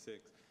 236.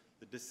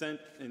 The dissent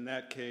in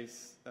that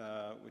case,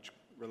 which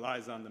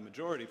relies on the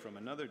majority from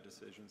another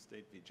decision,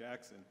 State v.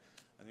 Jackson,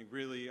 I think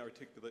really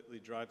articulately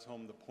drives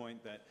home the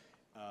point that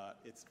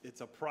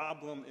it's a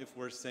problem if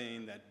we're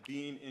saying that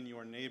being in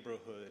your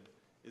neighborhood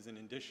is an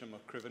indicium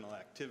of criminal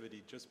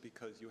activity just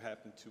because you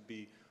happen to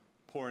be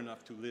poor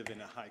enough to live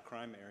in a high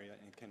crime area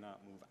and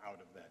cannot move out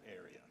of that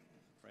area,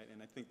 right?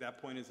 And I think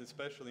that point is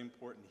especially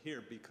important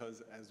here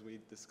because, as we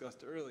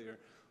discussed earlier,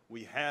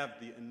 we have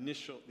the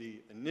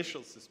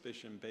initial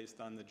suspicion based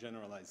on the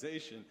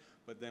generalization,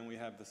 but then we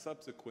have the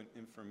subsequent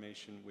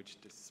information which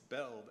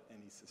dispelled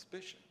any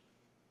suspicion,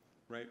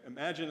 right?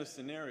 Imagine a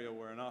scenario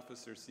where an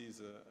officer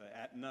sees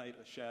at night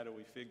a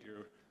shadowy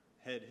figure,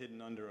 head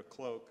hidden under a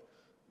cloak,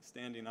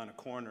 standing on a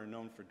corner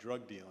known for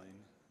drug dealing,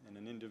 and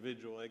an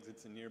individual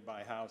exits a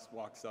nearby house,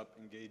 walks up,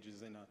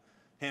 engages in a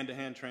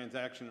hand-to-hand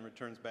transaction, and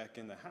returns back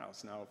in the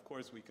house. Now, of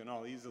course, we can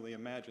all easily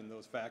imagine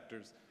those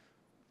factors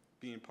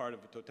being part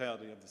of a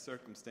totality of the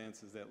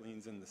circumstances that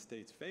leans in the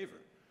state's favor.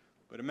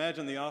 But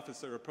imagine the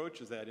officer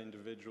approaches that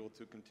individual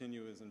to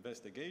continue his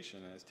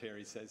investigation, as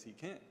Terry says he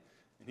can.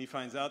 And he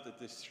finds out that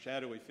this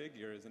shadowy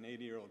figure is an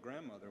 80-year-old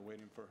grandmother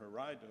waiting for her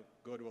ride to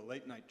go to a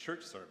late-night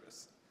church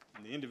service.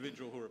 And the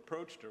individual who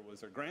approached her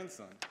was her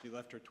grandson. She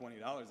left her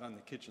 $20 on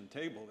the kitchen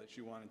table that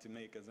she wanted to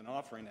make as an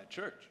offering at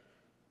church.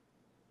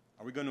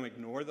 Are we going to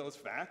ignore those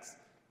facts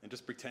and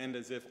just pretend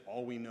as if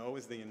all we know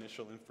is the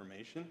initial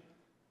information?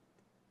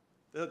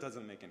 That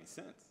doesn't make any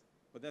sense.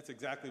 But that's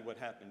exactly what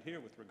happened here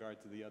with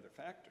regard to the other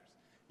factors.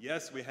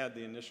 Yes, we had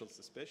the initial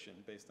suspicion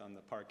based on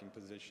the parking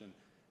position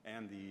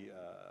and the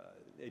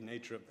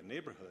nature of the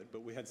neighborhood,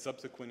 but we had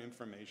subsequent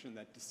information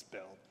that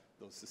dispelled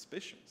those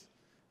suspicions.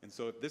 And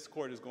so if this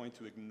court is going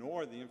to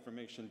ignore the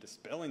information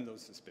dispelling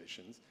those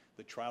suspicions,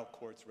 the trial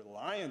court's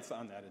reliance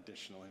on that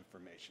additional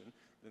information,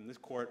 then this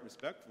court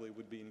respectfully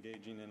would be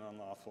engaging in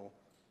unlawful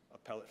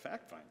appellate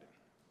fact-finding.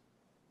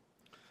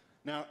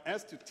 Now,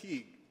 as to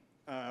Teague,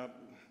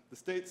 the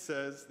state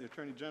says, the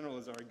Attorney General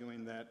is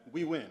arguing that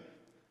we win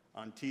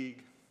on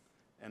Teague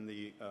and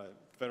the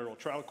federal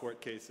trial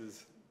court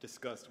cases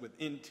discussed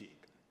within Teague.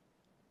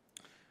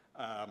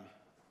 I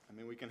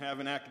mean, we can have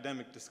an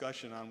academic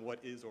discussion on what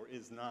is or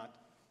is not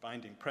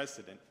binding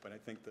precedent, but I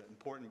think the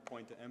important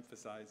point to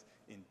emphasize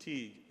in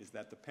Teague is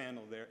that the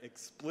panel there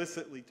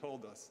explicitly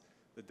told us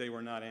that they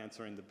were not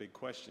answering the big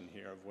question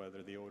here of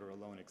whether the odor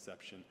alone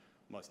exception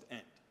must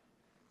end.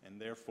 And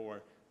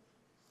therefore,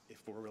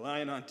 if we're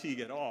relying on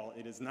Teague at all,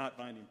 it is not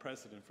binding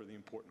precedent for the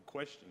important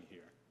question here.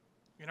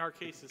 In our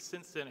cases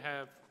since then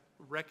have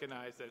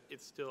recognized that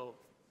it's still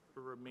a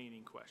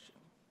remaining question,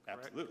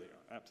 correct? Absolutely,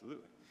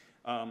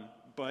 absolutely.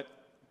 But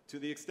to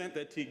the extent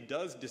that Teague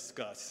does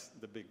discuss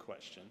the big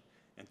question,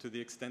 and to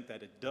the extent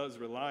that it does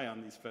rely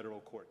on these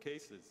federal court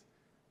cases,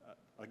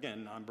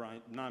 again,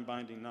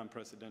 non-binding,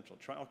 non-precedential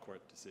trial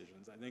court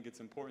decisions, I think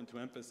it's important to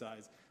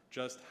emphasize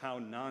just how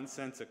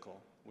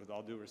nonsensical, with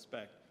all due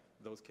respect,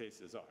 those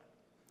cases are,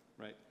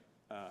 right?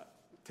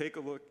 Take a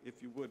look,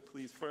 if you would,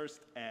 please,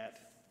 first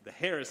at the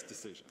Harris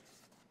decision.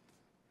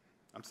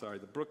 I'm sorry,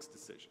 the Brooks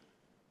decision,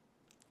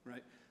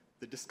 right?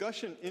 The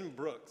discussion in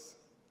Brooks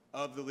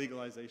of the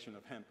legalization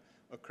of hemp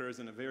occurs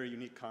in a very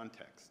unique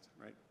context,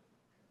 right?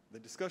 The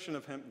discussion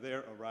of hemp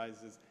there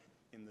arises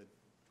in the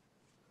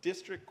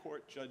district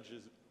court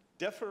judge's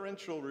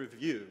deferential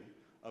review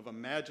of a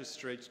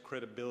magistrate's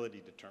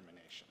credibility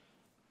determination,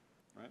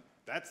 right?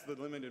 That's the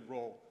limited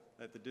role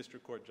that the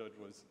district court judge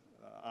was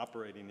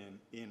operating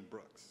in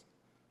Brooks,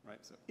 right?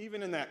 So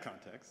even in that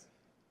context,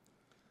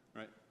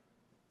 right,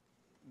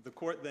 the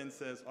court then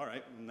says, all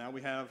right, well, now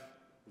we have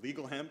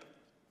legal hemp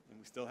and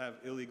we still have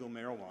illegal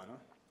marijuana,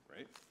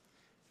 right?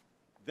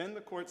 Then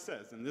the court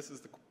says, and this is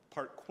the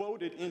part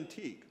quoted in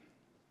Teague,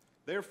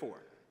 therefore,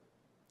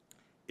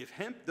 if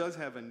hemp does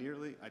have a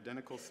nearly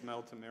identical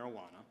smell to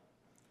marijuana,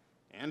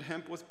 and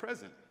hemp was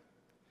present,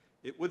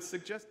 it would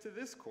suggest to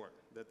this court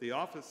that the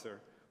officer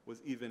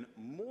was even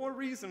more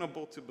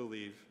reasonable to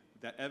believe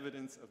that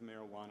evidence of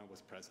marijuana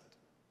was present.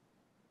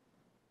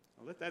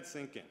 Now let that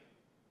sink in.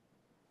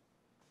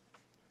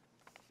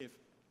 If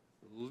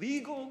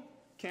legal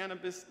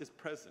cannabis is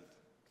present,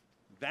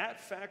 that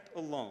fact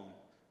alone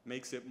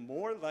makes it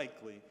more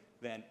likely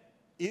that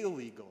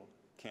illegal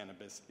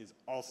cannabis is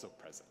also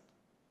present.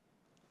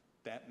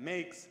 That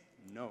makes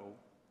no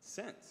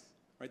sense,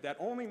 right? That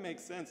only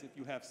makes sense if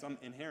you have some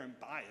inherent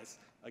bias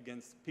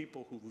against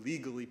people who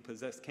legally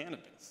possess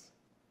cannabis,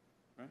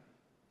 right?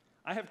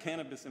 I have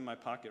cannabis in my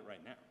pocket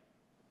right now,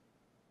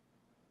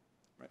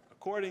 right?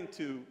 According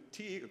to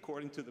Teague,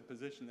 according to the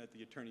position that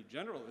the Attorney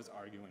General is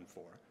arguing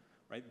for,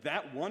 right,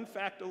 that one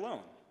fact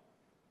alone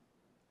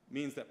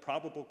means that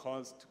probable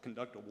cause to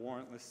conduct a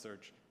warrantless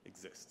search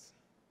exists.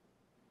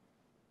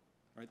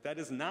 Right? That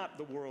is not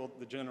the world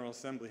the General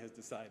Assembly has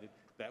decided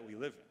that we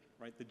live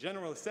in. Right? The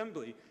General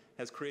Assembly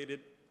has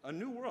created a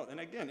new world. And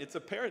again, it's a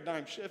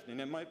paradigm shift,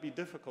 and it might be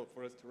difficult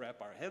for us to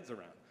wrap our heads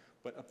around.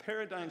 But a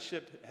paradigm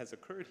shift has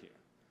occurred here.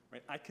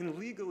 Right? I can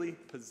legally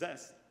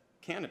possess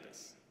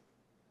cannabis.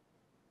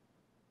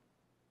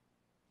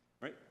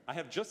 Right? I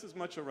have just as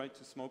much a right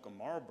to smoke a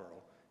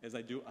Marlboro as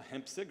I do a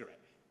hemp cigarette.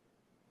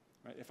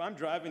 Right? If I'm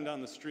driving down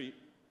the street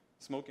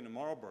smoking a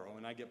Marlboro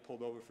and I get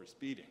pulled over for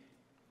speeding,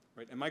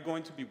 right, am I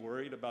going to be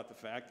worried about the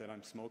fact that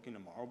I'm smoking a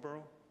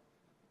Marlboro?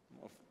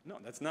 Well, no,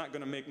 that's not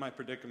going to make my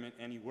predicament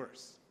any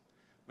worse.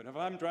 But if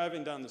I'm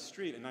driving down the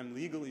street and I'm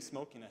legally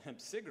smoking a hemp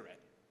cigarette,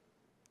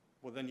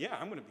 well then yeah,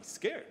 I'm going to be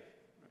scared.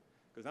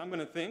 Because I'm going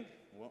to think,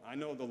 well, I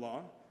know the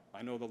law.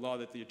 I know the law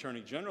that the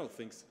Attorney General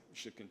thinks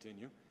should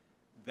continue.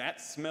 That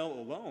smell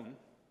alone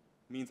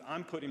means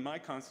I'm putting my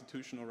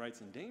constitutional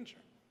rights in danger.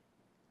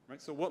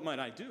 Right? So what might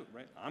I do?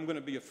 Right? I'm going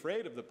to be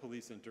afraid of the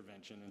police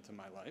intervention into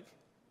my life,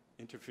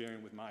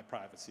 interfering with my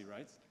privacy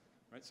rights.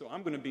 Right? So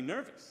I'm going to be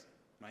nervous.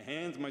 My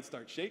hands might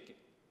start shaking.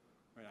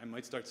 Right? I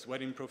might start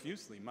sweating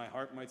profusely. My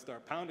heart might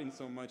start pounding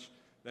so much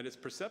that it's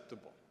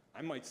perceptible.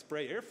 I might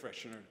spray air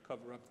freshener to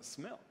cover up the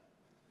smell.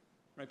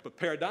 Right? But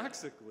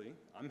paradoxically,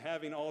 I'm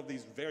having all of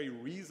these very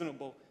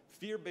reasonable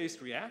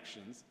fear-based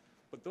reactions,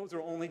 but those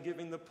are only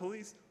giving the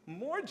police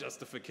more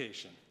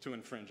justification to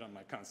infringe on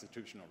my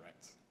constitutional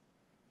rights.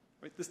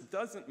 Right? This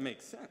doesn't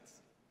make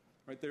sense.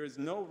 right? There is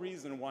no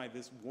reason why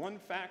this one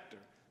factor,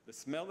 the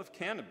smell of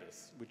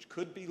cannabis, which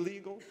could be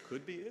legal,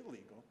 could be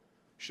illegal,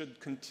 should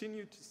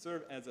continue to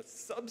serve as a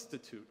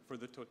substitute for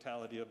the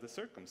totality of the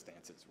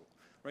circumstances rule,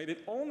 right?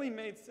 It only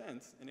made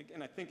sense, and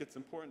again, I think it's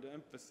important to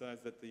emphasize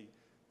that the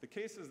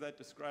cases that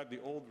describe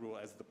the old rule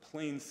as the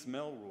plain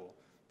smell rule,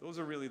 those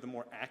are really the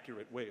more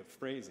accurate way of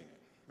phrasing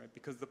it, right?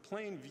 Because the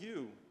plain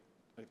view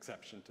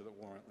exception to the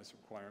warrantless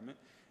requirement,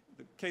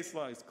 the case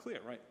law is clear,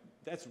 right?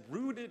 That's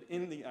rooted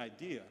in the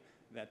idea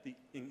that the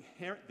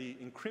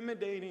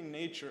incriminating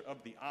nature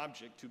of the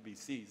object to be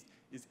seized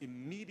is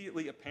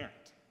immediately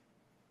apparent,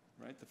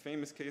 right? The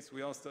famous case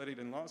we all studied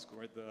in law school,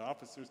 right? The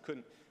officers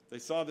they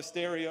saw the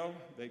stereo,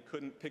 they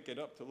couldn't pick it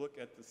up to look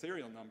at the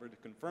serial number to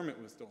confirm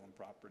it was stolen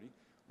property,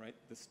 right?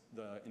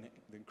 The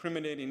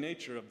incriminating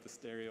nature of the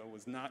stereo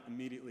was not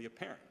immediately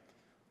apparent,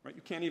 right?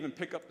 You can't even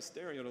pick up the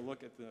stereo to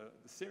look at the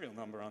serial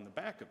number on the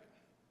back of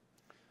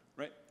it,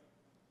 right?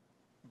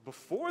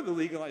 Before the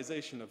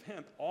legalization of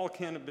hemp, all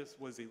cannabis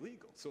was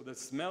illegal. So the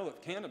smell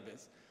of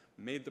cannabis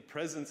made the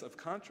presence of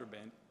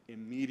contraband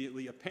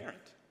immediately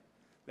apparent.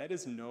 That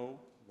is no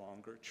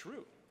longer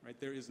true, right?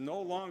 There is no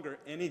longer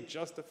any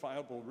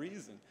justifiable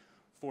reason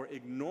for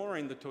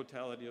ignoring the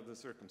totality of the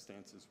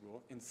circumstances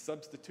rule and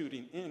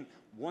substituting in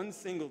one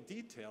single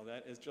detail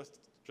that, as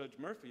Judge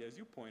Murphy, as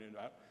you pointed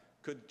out,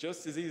 could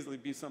just as easily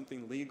be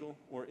something legal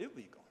or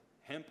illegal,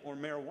 hemp or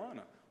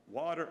marijuana,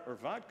 water or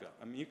vodka.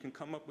 I mean, you can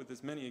come up with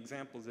as many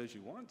examples as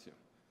you want to.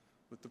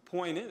 But the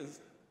point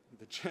is,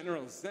 the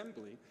General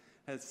Assembly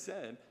has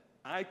said,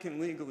 I can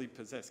legally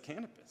possess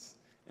cannabis.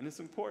 And it's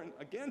important,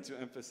 again, to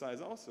emphasize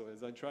also,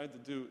 as I tried to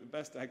do the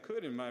best I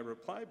could in my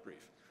reply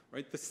brief,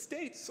 right? The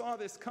state saw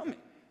this coming,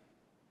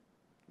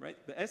 right?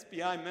 The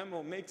SBI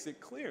memo makes it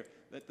clear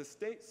that the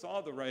state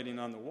saw the writing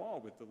on the wall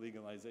with the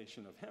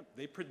legalization of hemp.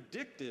 They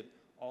predicted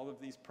all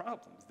of these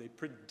problems. They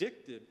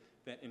predicted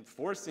that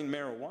enforcing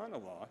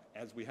marijuana law,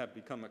 as we have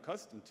become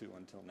accustomed to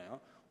until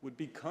now, would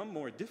become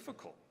more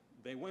difficult.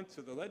 They went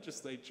to the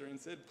legislature and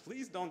said,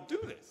 please don't do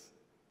this.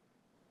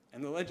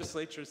 And the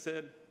legislature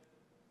said,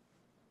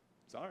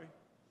 sorry,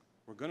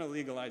 we're going to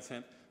legalize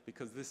hemp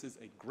because this is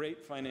a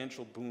great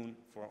financial boon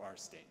for our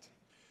state.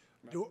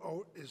 Right?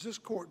 Is this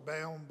court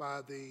bound by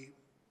the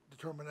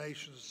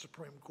determinations of the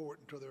Supreme Court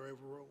until they're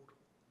overruled?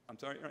 I'm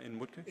sorry, in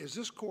what case? Is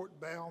this court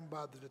bound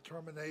by the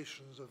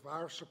determinations of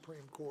our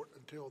Supreme Court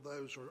until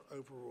those are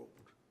overruled?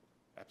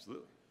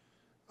 Absolutely.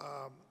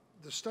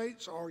 The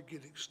states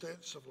argued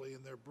extensively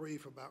in their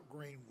brief about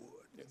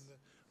Greenwood. Yes. And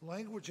the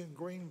language in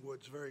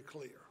Greenwood's very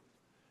clear.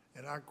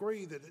 And I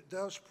agree that it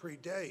does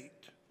predate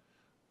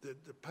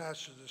the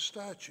passage of the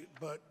statute,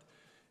 but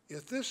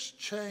if this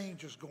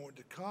change is going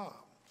to come,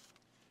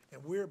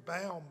 and we're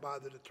bound by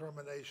the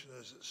determination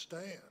as it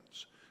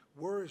stands,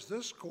 where is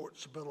this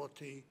court's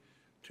ability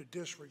to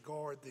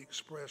disregard the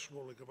express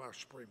ruling of our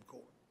Supreme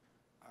Court?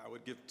 I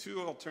would give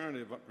two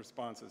alternative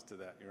responses to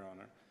that, Your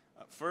Honor.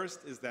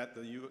 First is that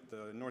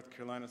the North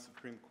Carolina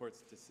Supreme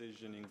Court's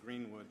decision in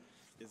Greenwood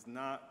is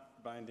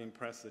not binding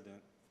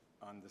precedent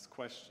on this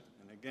question.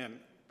 And again,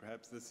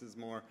 perhaps this is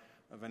more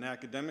of an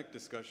academic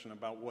discussion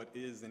about what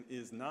is and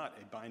is not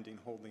a binding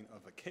holding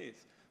of a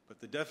case. But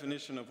the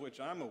definition of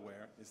which I'm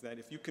aware is that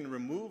if you can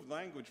remove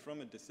language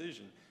from a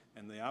decision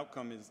and the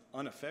outcome is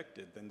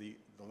unaffected, then the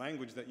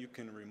language that you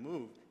can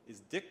remove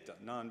is dicta,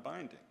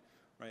 non-binding,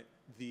 right?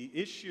 The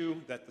issue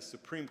that the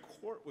Supreme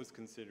Court was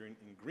considering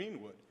in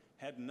Greenwood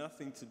had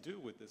nothing to do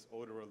with this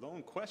odor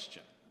alone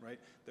question, right?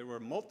 There were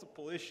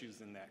multiple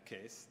issues in that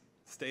case.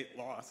 State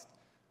lost.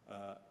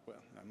 Well,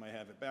 I might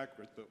have it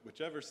backwards, but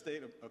whichever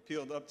state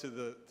appealed up to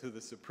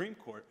the Supreme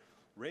Court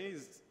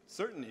raised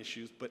certain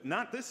issues, but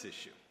not this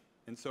issue.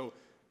 And so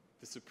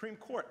the Supreme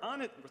Court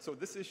on it, so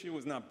this issue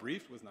was not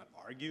briefed, was not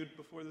argued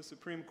before the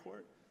Supreme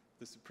Court.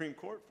 The Supreme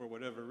Court, for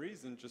whatever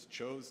reason, just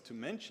chose to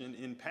mention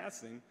in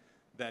passing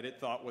that it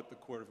thought what the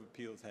Court of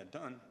Appeals had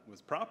done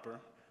was proper,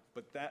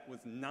 but that was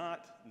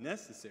not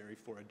necessary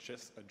for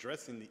just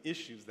addressing the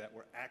issues that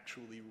were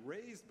actually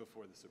raised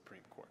before the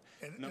Supreme Court.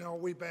 And are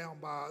we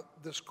bound by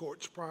this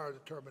court's prior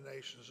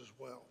determinations as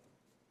well?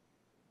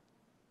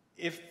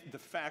 If the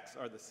facts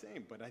are the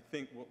same, but I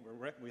think what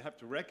we have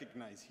to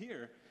recognize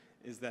here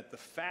is that the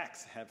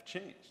facts have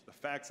changed. The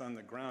facts on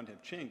the ground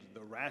have changed.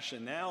 The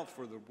rationale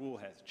for the rule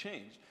has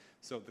changed.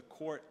 So the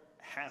court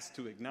has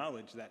to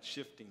acknowledge that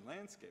shifting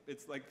landscape.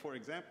 It's like, for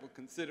example,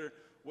 consider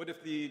what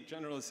if the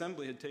General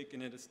Assembly had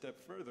taken it a step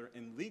further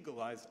and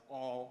legalized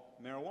all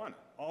marijuana,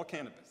 all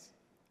cannabis?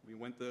 We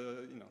went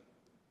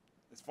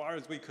as far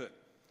as we could.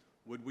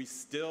 Would we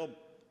still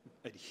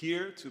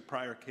adhere to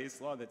prior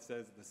case law that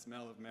says the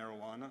smell of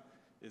marijuana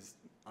is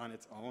on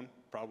its own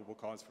probable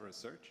cause for a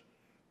search?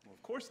 Well,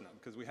 of course not,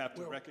 because we have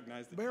to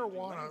recognize the changing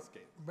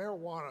landscape.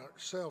 Marijuana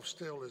itself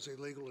still is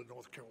illegal in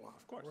North Carolina,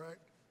 of course, right?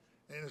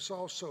 And it's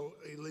also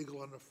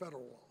illegal under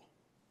federal law.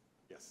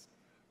 Yes.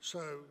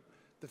 So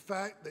the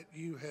fact that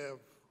you have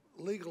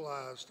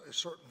legalized a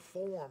certain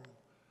form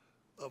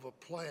of a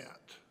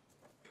plant,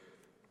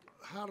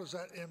 how does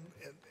that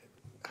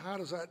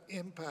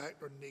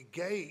impact or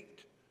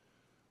negate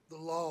the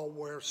law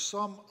where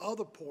some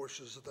other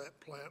portions of that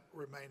plant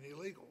remain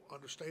illegal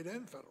under state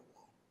and federal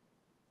law.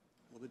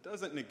 Well, it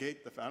doesn't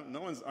negate the fact,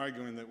 no one's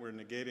arguing that we're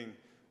negating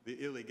the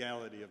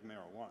illegality of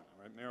marijuana,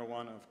 right?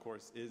 Marijuana, of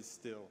course, is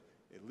still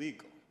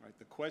illegal, right?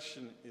 The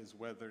question is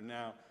whether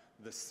now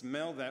the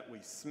smell that we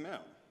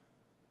smell,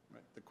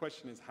 right? The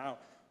question is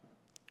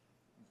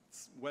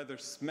whether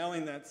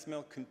smelling that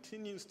smell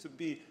continues to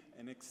be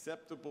an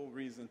acceptable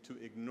reason to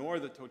ignore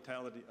the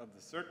totality of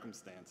the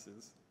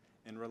circumstances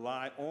and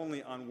rely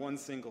only on one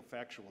single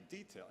factual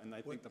detail. And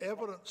I think With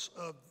evidence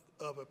of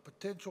a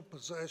potential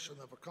possession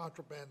of a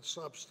contraband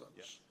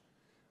substance,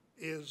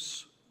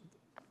 Yes.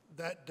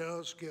 that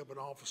does give an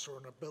officer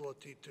an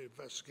ability to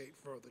investigate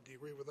further. Do you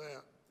agree with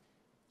that?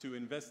 to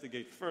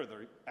investigate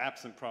further,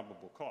 absent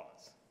probable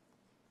cause.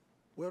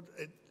 Well,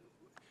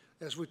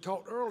 as we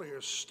talked earlier,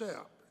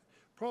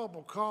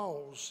 probable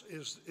cause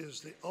is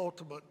the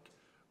ultimate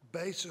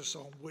basis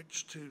on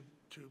which to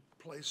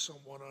place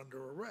someone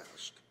under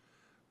arrest.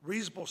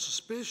 Reasonable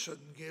suspicion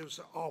gives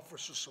the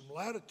officer some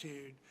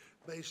latitude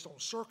based on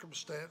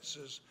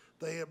circumstances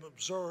they have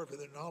observed in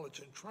their knowledge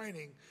and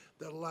training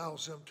that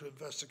allows them to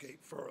investigate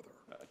further.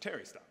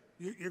 Terry stop.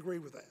 You agree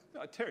with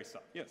that? Terry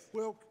stop, yes.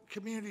 Well,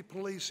 community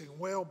policing,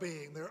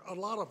 well-being, there are a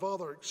lot of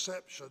other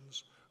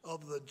exceptions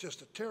other than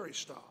just a Terry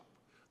stop.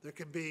 There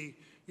can be,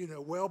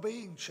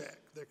 well-being check.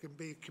 There can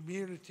be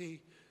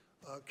community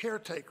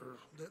caretaker.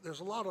 There's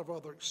a lot of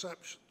other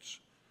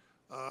exceptions.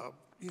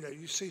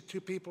 You see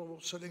two people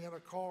sitting in a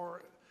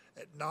car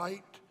at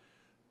night,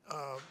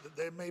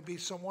 there may be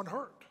someone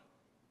hurt.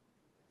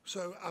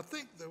 So I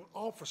think the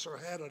officer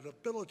had an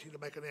ability to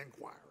make an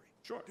inquiry.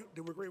 Sure.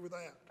 Do we agree with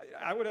that?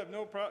 I would have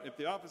no problem, if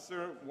the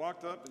officer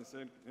walked up and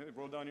said, hey,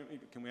 roll down your,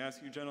 can we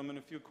ask you gentlemen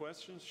a few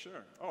questions?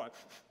 Sure. Oh, I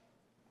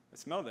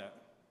smell that.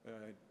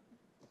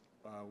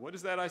 What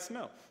is that I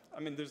smell? I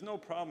mean, there's no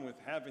problem with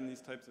having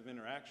these types of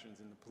interactions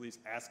and the police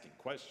asking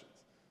questions.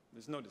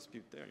 There's no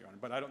dispute there, Your Honor.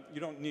 But I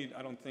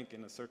don't think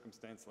in a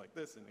circumstance like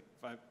this, and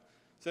if I've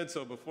said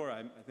so before,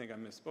 I think I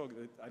misspoke.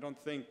 I don't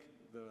think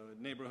the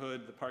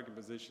neighborhood, the parking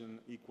position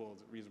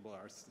equals reasonable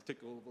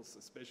articulable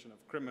suspicion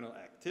of criminal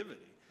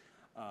activity.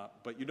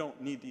 But you don't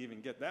need to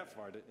even get that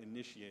far to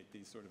initiate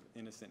these sort of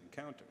innocent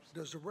encounters.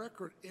 Does the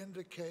record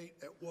indicate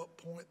at what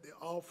point the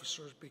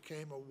officers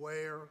became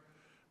aware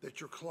that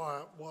your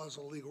client was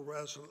a legal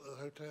resident of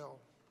the hotel?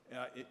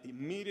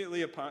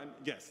 Immediately upon,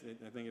 yes,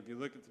 I think if you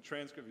look at the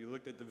transcript, if you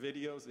looked at the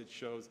videos, it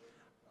shows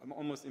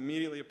almost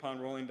immediately upon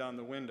rolling down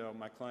the window,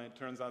 my client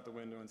turns out the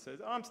window and says,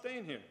 oh, I'm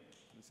staying here.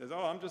 He says,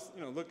 oh, I'm just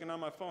looking on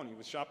my phone. He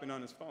was shopping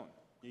on his phone.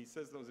 He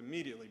says those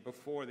immediately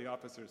before the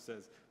officer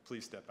says,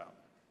 please step out.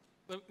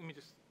 Let me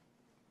just,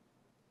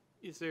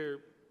 is there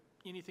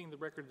anything in the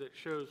record that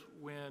shows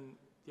when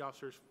the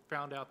officers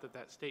found out that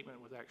that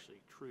statement was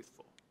actually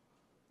truthful?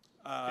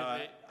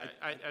 I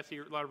see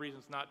a lot of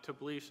reasons not to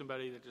believe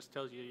somebody that just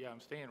tells you, yeah,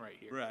 I'm staying right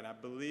here. Right. I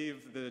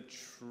believe the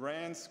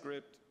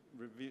transcript,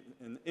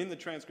 in the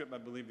transcript, I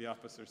believe the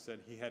officer said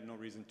he had no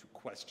reason to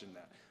question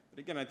that. But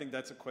again, I think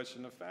that's a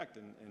question of fact,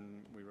 and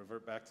we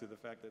revert back to the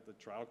fact that the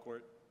trial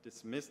court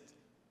dismissed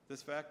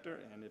this factor,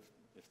 and if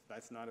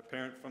that's not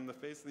apparent from the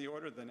face of the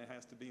order, then it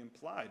has to be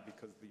implied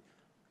because the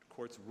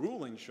court's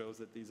ruling shows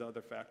that these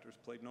other factors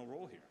played no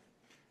role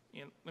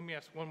here. And let me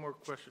ask one more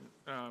question,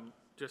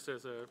 just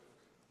as a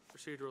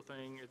procedural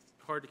thing. It's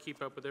hard to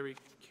keep up with every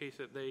case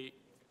that they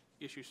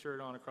issue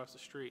cert on across the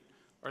street.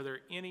 Are there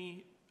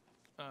any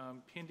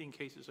pending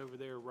cases over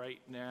there right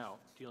now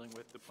dealing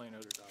with the plain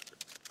odor doctrine?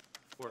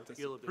 Or The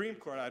Supreme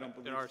Court, I don't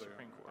believe so.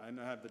 Supreme Court.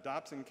 I have the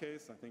Dobson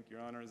case. I think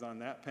Your Honor is on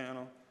that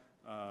panel,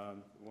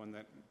 one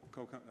that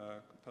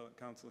appellate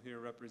counsel here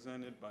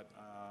represented. But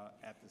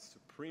at the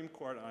Supreme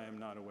Court, I am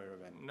not aware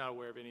of any. Not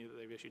aware of any that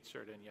they've issued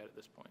cert in yet at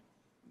this point.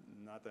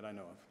 Not that I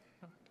know of.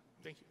 All right.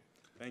 Thank you.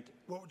 Thank you.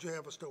 What would you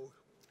have us do?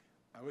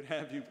 I would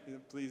have you,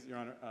 please, Your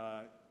Honor,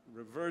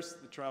 reverse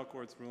the trial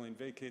court's ruling,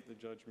 vacate the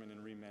judgment,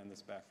 and remand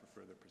this back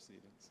for further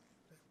proceedings.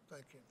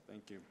 Thank you.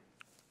 Thank you.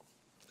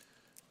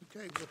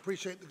 Okay, we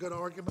appreciate the good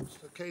arguments.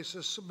 The case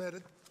is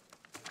submitted.